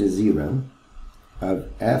h goes to 0 of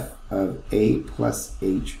f of a plus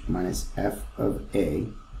h minus f of a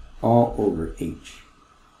all over h.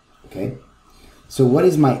 Okay? So what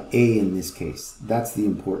is my a in this case? That's the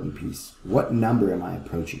important piece. What number am I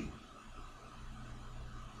approaching?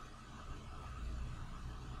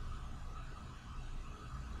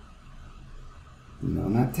 No,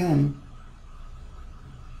 not 10.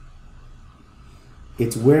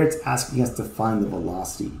 It's where it's asking us to find the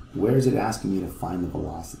velocity. Where is it asking me to find the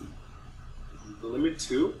velocity? The limit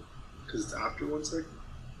 2? Because it's after 1 second?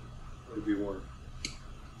 Or would it be 1?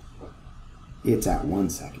 It's at 1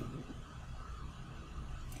 second.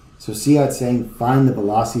 So see how it's saying find the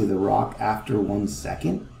velocity of the rock after 1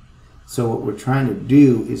 second? So what we're trying to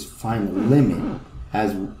do is find the limit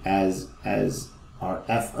as our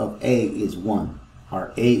f of a is 1.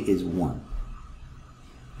 Our a is 1.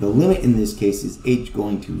 The limit in this case is h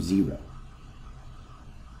going to 0.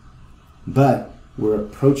 But we're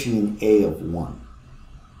approaching an a of 1.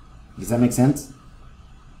 Does that make sense?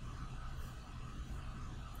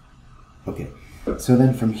 Okay. So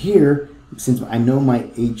then from here, since I know my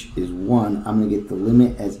h is 1, I'm going to get the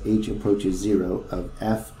limit as h approaches 0 of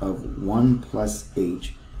f of 1 plus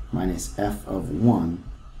h minus f of 1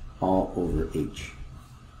 all over h.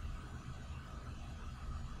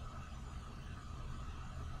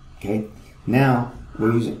 Okay, now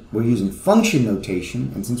we're using function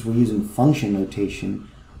notation, and since we're using function notation,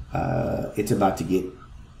 it's about to get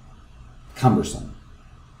cumbersome.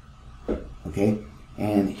 Okay,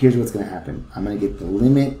 and here's what's going to happen. I'm going to get the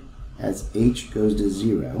limit as h goes to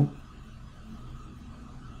 0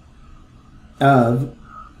 of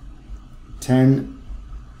 10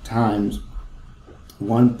 times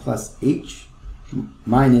 1 plus h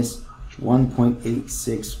minus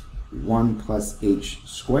 1.861 plus h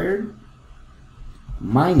squared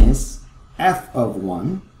minus f of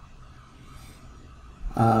 1,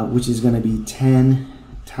 which is going to be 10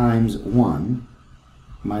 times 1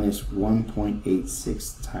 minus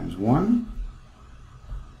 1.86 times 1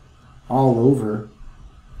 all over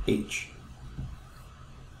h.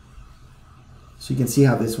 So you can see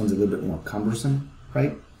how this one's a little bit more cumbersome,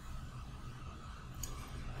 right?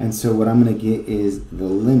 And so what I'm going to get is the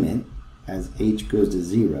limit as h goes to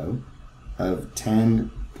 0 of 10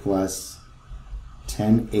 plus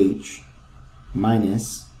 10h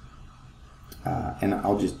minus, and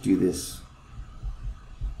I'll just do this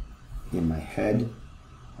in my head,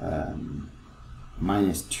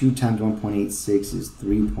 minus 2 times 1.86 is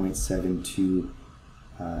 3.72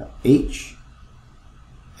 h,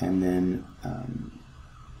 and then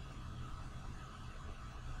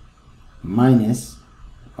minus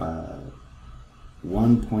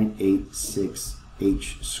 1.86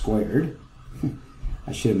 h squared.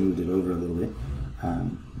 I should have moved it over a little bit.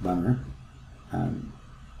 Bummer.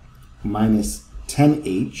 Minus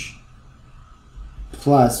 10h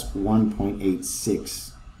plus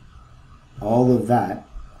 1.86. All of that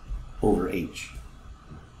over h.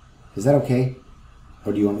 Is that okay?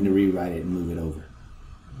 Or do you want me to rewrite it and move it over?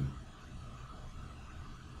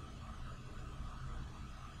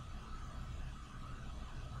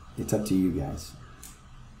 It's up to you guys.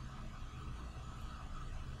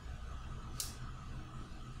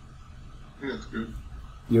 Yeah, that's good.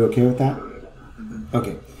 You're okay with that?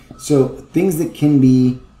 Okay. So things that can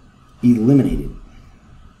be eliminated.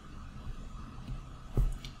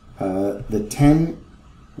 The 10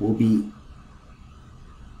 will be...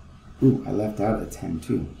 Ooh, I left out a 10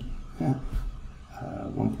 too.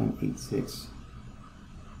 1.86.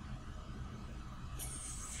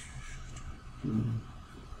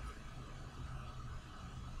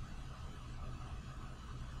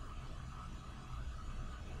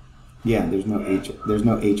 Yeah, there's no h. There's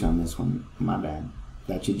no h on this one. My bad.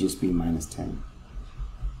 That should just be minus 10.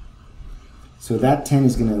 So that 10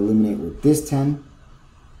 is going to eliminate with this 10.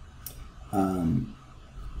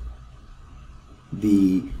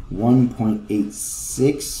 The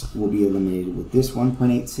 1.86 will be eliminated with this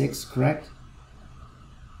 1.86, correct?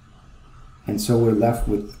 And so we're left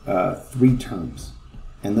with 3 terms.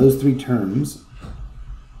 And those 3 terms,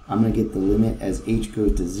 I'm going to get the limit as h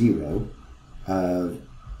goes to 0 of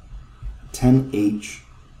 10h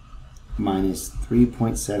minus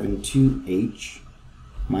 3.72h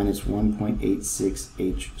minus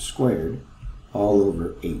 1.86h squared all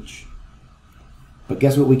over h. But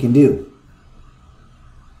guess what we can do?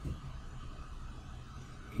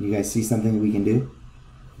 Can you guys see something that we can do?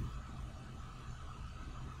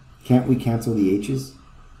 Can't we cancel the h's?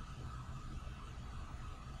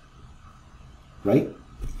 Right?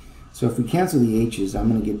 So if we cancel the h's, I'm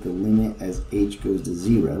going to get the limit as h goes to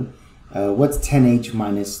 0. What's 10h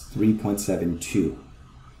minus 3.72?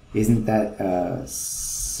 Isn't that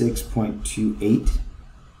 6.28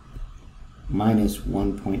 minus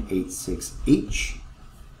 1.86h?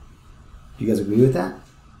 Do you guys agree with that?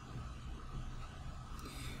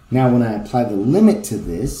 Now when I apply the limit to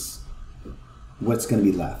this, what's going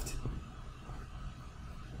to be left?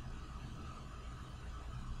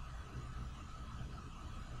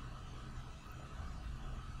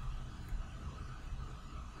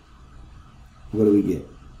 What do we get?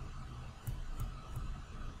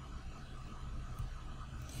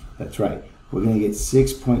 That's right. We're going to get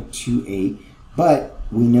 6.28, but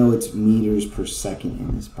we know it's meters per second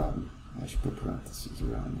in this problem. I should put parentheses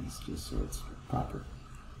around this just so it's proper.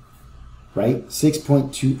 Right?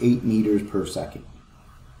 6.28 meters per second.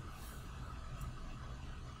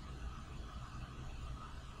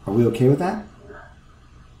 Are we okay with that?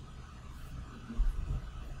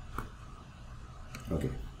 Okay.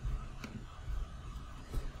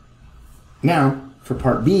 Now, for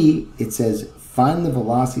part B, it says find the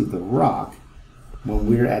velocity of the rock when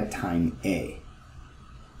we're at time A.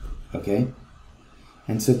 Okay?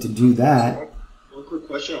 And so to do that... One quick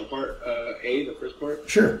question on part A, the first part.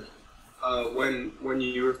 Sure. When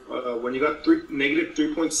you got negative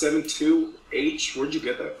 3.72 h, where'd you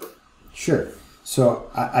get that from? Sure. So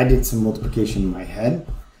I did some multiplication in my head.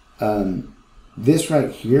 This right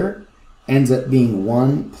here ends up being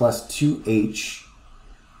 1 plus 2h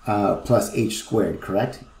plus h squared,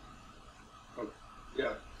 correct?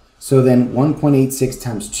 Yeah. So then 1.86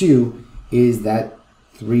 times 2 is that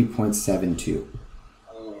 3.72.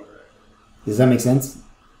 All right. Does that make sense?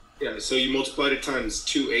 Yeah, so you multiplied it times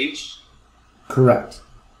 2h? Correct.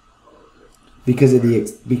 Because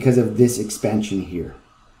of this expansion here.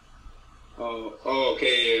 Oh,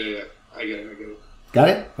 okay, yeah. I get it. Got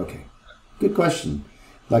it? Okay. Good question.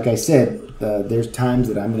 Like I said, there's times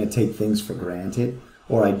that I'm going to take things for granted,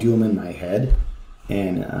 or I do them in my head,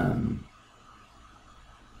 and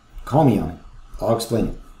call me on it. I'll explain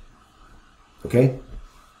it. Okay?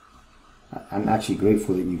 I'm actually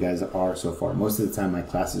grateful that you guys are so far. Most of the time my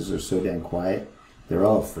classes are so damn quiet, they're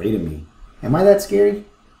all afraid of me. Am I that scary?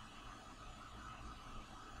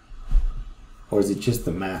 Or is it just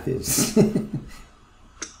the math is?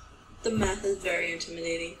 The math is very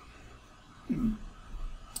intimidating.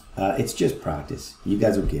 It's just practice. You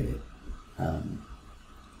guys will get it.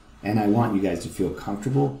 And I want you guys to feel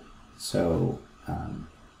comfortable. So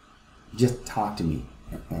just talk to me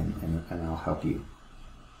and I'll help you.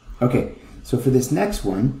 Okay, so for this next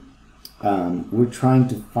one, we're trying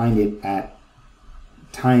to find it at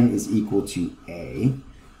time is equal to A.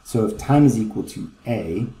 So if time is equal to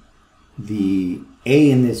A, the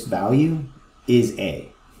A in this value is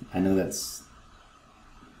A. I know that's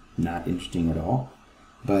not interesting at all,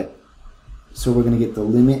 but so we're going to get the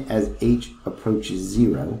limit as h approaches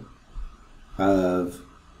 0 of,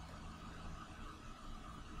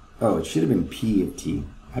 oh, it should have been P of t.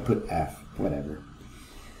 I put F, whatever.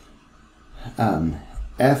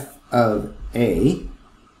 F of A,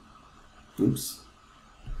 oops,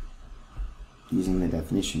 using the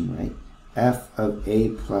definition, right? F of A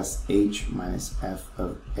plus H minus F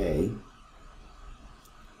of A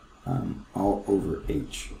all over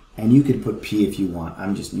H. And you could put P if you want.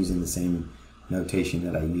 I'm just using the same notation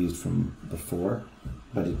that I used from before.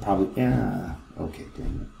 But it probably, okay,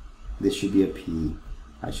 dang it. This should be a P.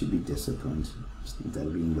 I should be disciplined instead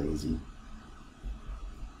of being lazy.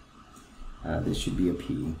 This should be a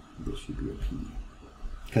P. This should be a P.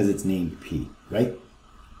 Because it's named P, right?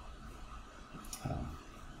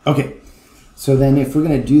 Okay. So then if we're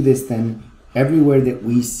going to do this, then everywhere that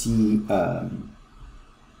we see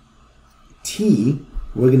T,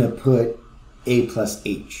 we're going to put A plus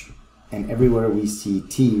H. And everywhere we see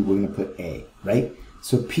T, we're going to put A, right?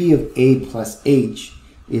 So P of A plus H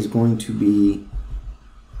is going to be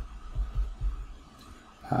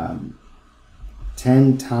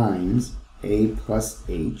 10 times A plus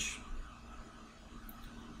H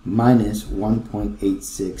minus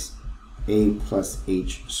 1.86 A plus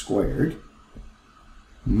H squared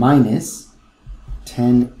minus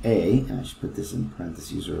 10A, and I should put this in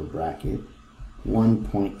parentheses or a bracket,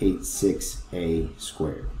 1.86A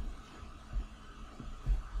squared.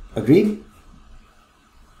 Agreed?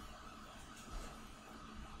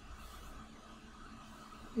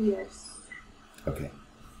 Yes. Okay.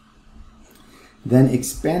 Then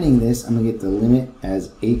expanding this, I'm going to get the limit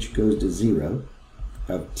as h goes to 0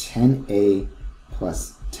 of 10a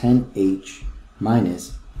plus 10h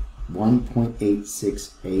minus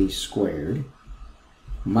 1.86a squared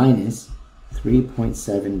minus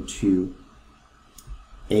 3.72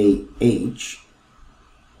 ah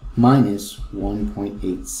minus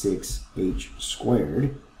 1.86h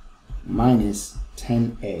squared minus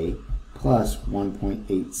 10a plus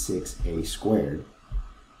 1.86a squared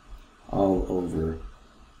all over,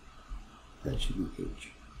 that should be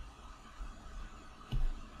h.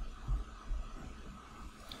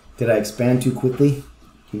 Did I expand too quickly?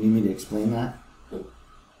 Do you need me to explain that? I'll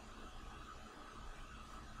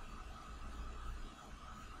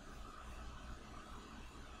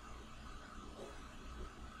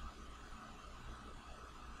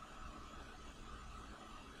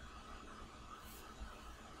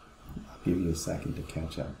give you a second to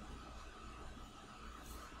catch up.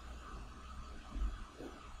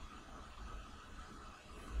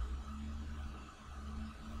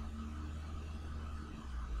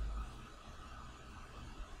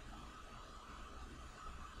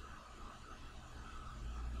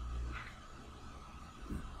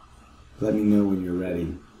 Let me know when you're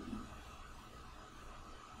ready.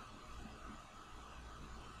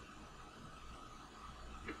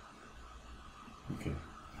 Okay.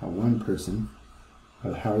 How one person,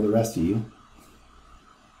 how are the rest of you?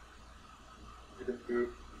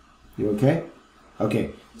 You okay?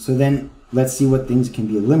 Okay. So then let's see what things can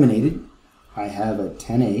be eliminated. I have a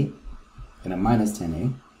 10a and a minus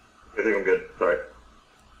 10a. I think I'm good. Sorry.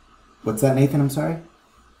 What's that, Nathan? I'm sorry?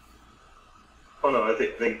 Oh no, I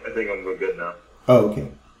think I'm good now. Oh, okay.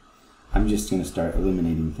 I'm just going to start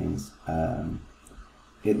eliminating things.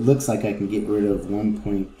 It looks like I can get rid of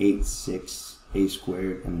 1.86a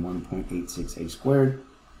squared and 1.86a squared.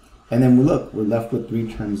 And then look, we're left with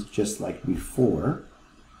three terms just like before.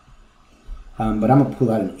 But I'm going to pull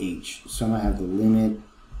out an h. So I'm going to have the limit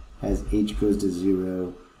as h goes to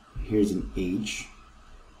 0. Here's an h.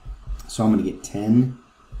 So I'm going to get 10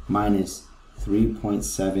 minus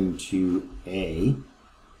 3.72a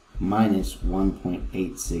minus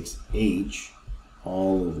 1.86h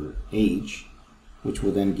all over h, which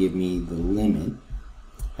will then give me the limit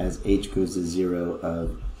as h goes to 0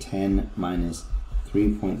 of 10 minus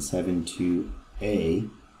 3.72a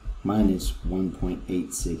minus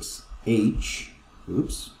 1.86h.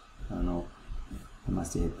 Oops, I don't know, I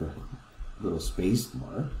must have hit the little space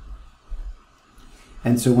bar.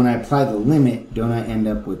 And so when I apply the limit, don't I end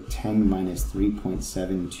up with 10 minus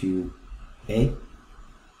 3.72a?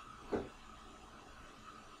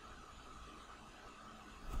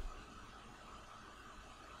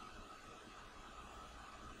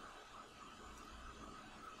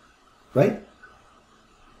 Right?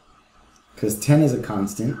 Because 10 is a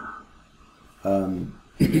constant.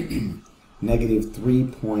 Negative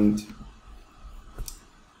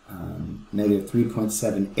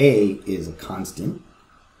 3.7a is a constant.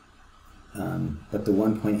 But the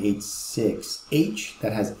 1.86h,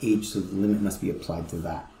 that has h, so the limit must be applied to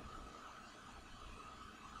that.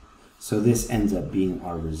 So this ends up being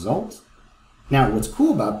our result. Now, what's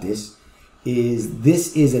cool about this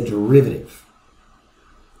is a derivative.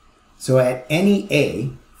 So at any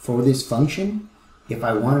a for this function, if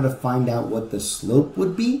I wanted to find out what the slope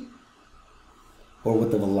would be, or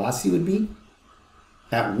what the velocity would be,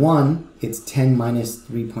 at 1, it's 10 minus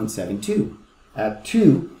 3.72. At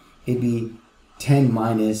 2, it'd be 10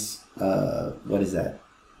 minus, what is that?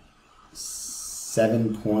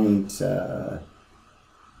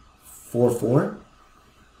 7.44.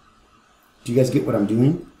 Do you guys get what I'm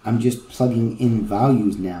doing? I'm just plugging in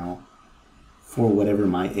values now for whatever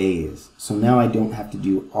my a is. So now I don't have to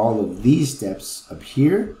do all of these steps up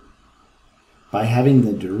here. By having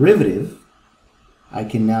the derivative, I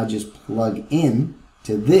can now just plug in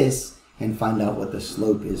to this and find out what the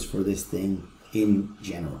slope is for this thing in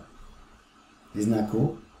general. Isn't that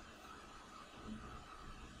cool?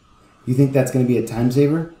 You think that's going to be a time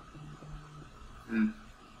saver?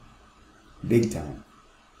 Big time.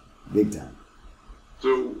 Big time.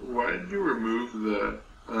 So why did you remove the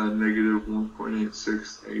negative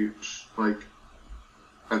 1.86h like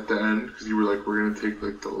at the end? Because you were like, we're going to take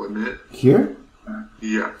like the limit. Here?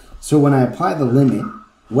 Yeah. So when I apply the limit,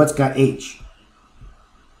 what's got h?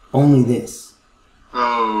 Only this.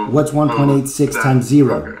 Oh. What's 1.86 times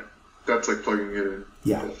 0? Okay. That's like plugging it in.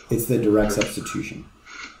 Yeah, it's the direct substitution.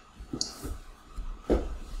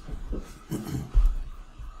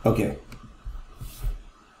 Okay.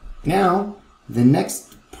 Now, the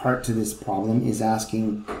next part to this problem is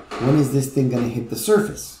asking, when is this thing going to hit the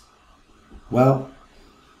surface? Well,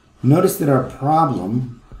 notice that our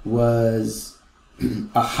problem was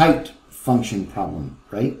a height function problem,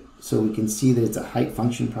 right? So we can see that it's a height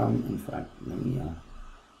function problem. In fact, let me,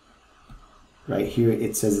 right here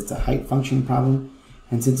it says it's a height function problem.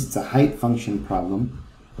 And since it's a height function problem,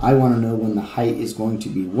 I want to know when the height is going to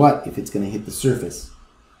be what if it's going to hit the surface.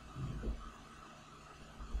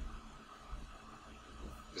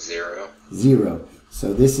 0. 0.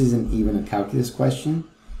 So this isn't even a calculus question.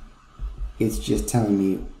 It's just telling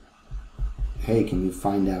me, hey, can you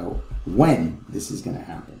find out when this is going to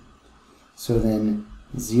happen? So then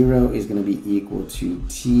 0 is going to be equal to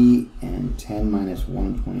t and 10 minus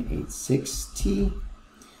 1.86t.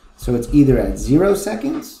 So it's either at 0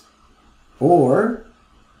 seconds or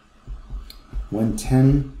when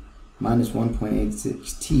 10 minus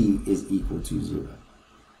 1.86t is equal to 0.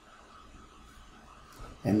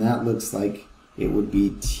 And that looks like it would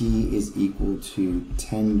be t is equal to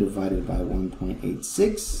 10 divided by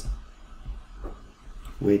 1.86,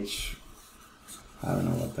 which I don't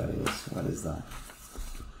know what that is. What is that?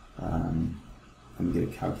 Let me get a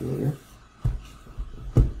calculator.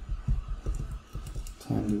 10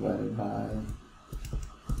 divided by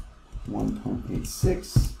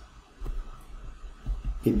 1.86.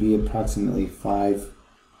 It'd be approximately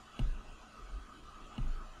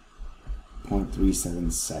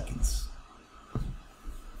 5.37 seconds.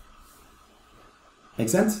 Make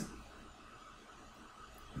sense?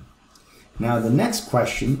 Now the next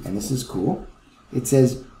question, and this is cool, it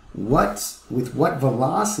says, with what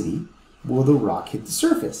velocity will the rock hit the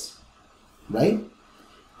surface? Right?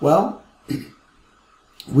 Well,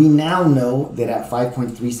 we now know that at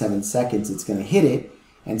 5.37 seconds it's going to hit it,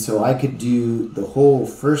 and so I could do the whole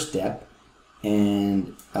first step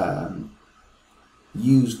and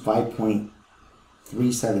use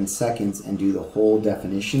 5.37 seconds and do the whole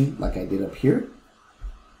definition like I did up here.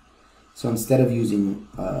 So instead of using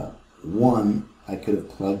 1, I could have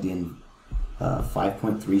plugged in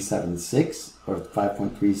 5.376 or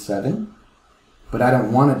 5.37, but I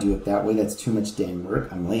don't want to do it that way. That's too much dang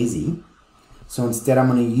work. I'm lazy. So instead I'm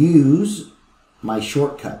going to use my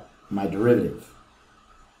shortcut, my derivative.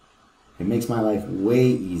 It makes my life way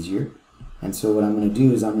easier. And so what I'm going to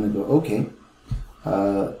do is I'm going to go, okay,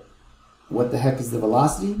 what the heck is the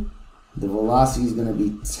velocity? The velocity is going to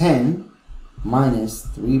be 10 minus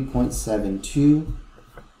 3.72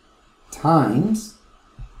 times,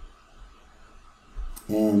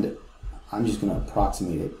 and I'm just going to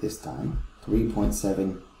approximate it this time,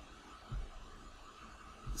 3.7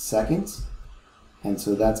 seconds. And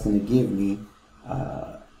so that's going to give me,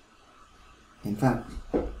 in fact,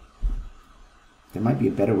 there might be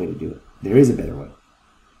a better way to do it. There is a better way.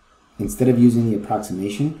 Instead of using the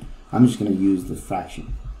approximation, I'm just going to use the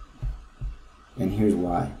fraction. And here's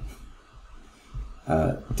why.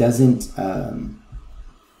 Doesn't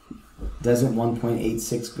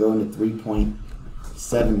 1.86 go into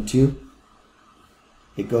 3.72?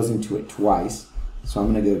 It goes into it twice. So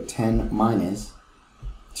I'm going to go 10 minus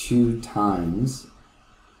 2 times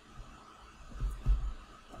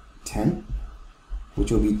 10,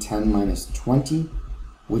 which will be 10 minus 20,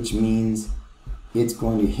 which means it's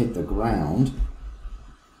going to hit the ground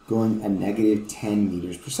going a negative 10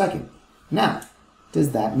 meters per second. Now,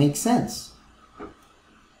 does that make sense?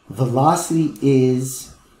 Velocity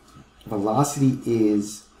is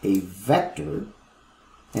a vector,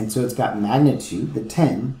 and so it's got magnitude, the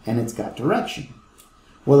 10, and it's got direction.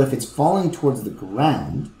 Well, if it's falling towards the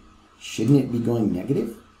ground, shouldn't it be going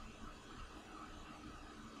negative?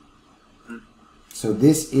 So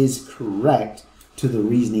this is correct to the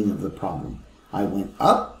reasoning of the problem. I went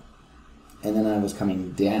up, and then I was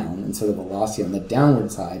coming down, and so the velocity on the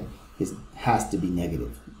downward side has to be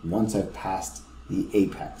negative once I've passed the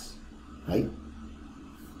apex, right?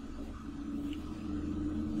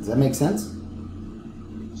 Does that make sense?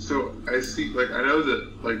 So I see, like, I know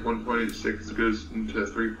that like 1.86 goes into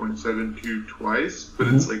 3.72 twice, but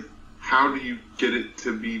it's like, how do you get it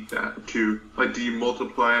to be that too? Like, do you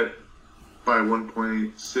multiply it by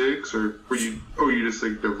 1.86, or you just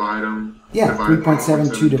like divide them? Yeah,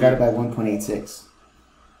 3.72 divided by 1.86.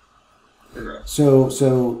 Okay.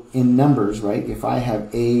 So in numbers, right? If I have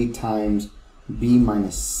A times B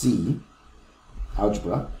minus C,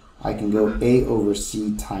 algebra, I can go A over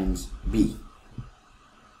C times B.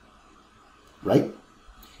 Right?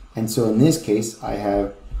 And so in this case, I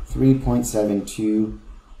have 3.72,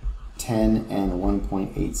 10, and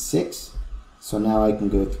 1.86. So now I can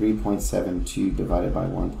go 3.72 divided by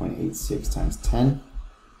 1.86 times 10.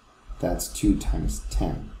 That's 2 times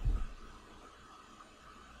 10.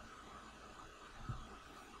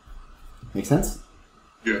 Make sense?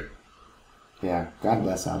 Yeah. Yeah, God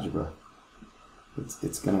bless algebra.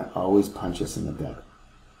 It's going to always punch us in the gut.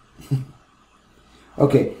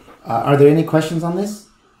 Okay, are there any questions on this?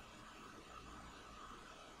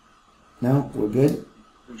 No? We're good?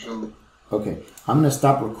 Okay, I'm going to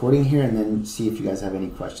stop recording here and then see if you guys have any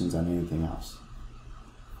questions on anything else.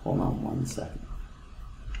 Hold on 1 second.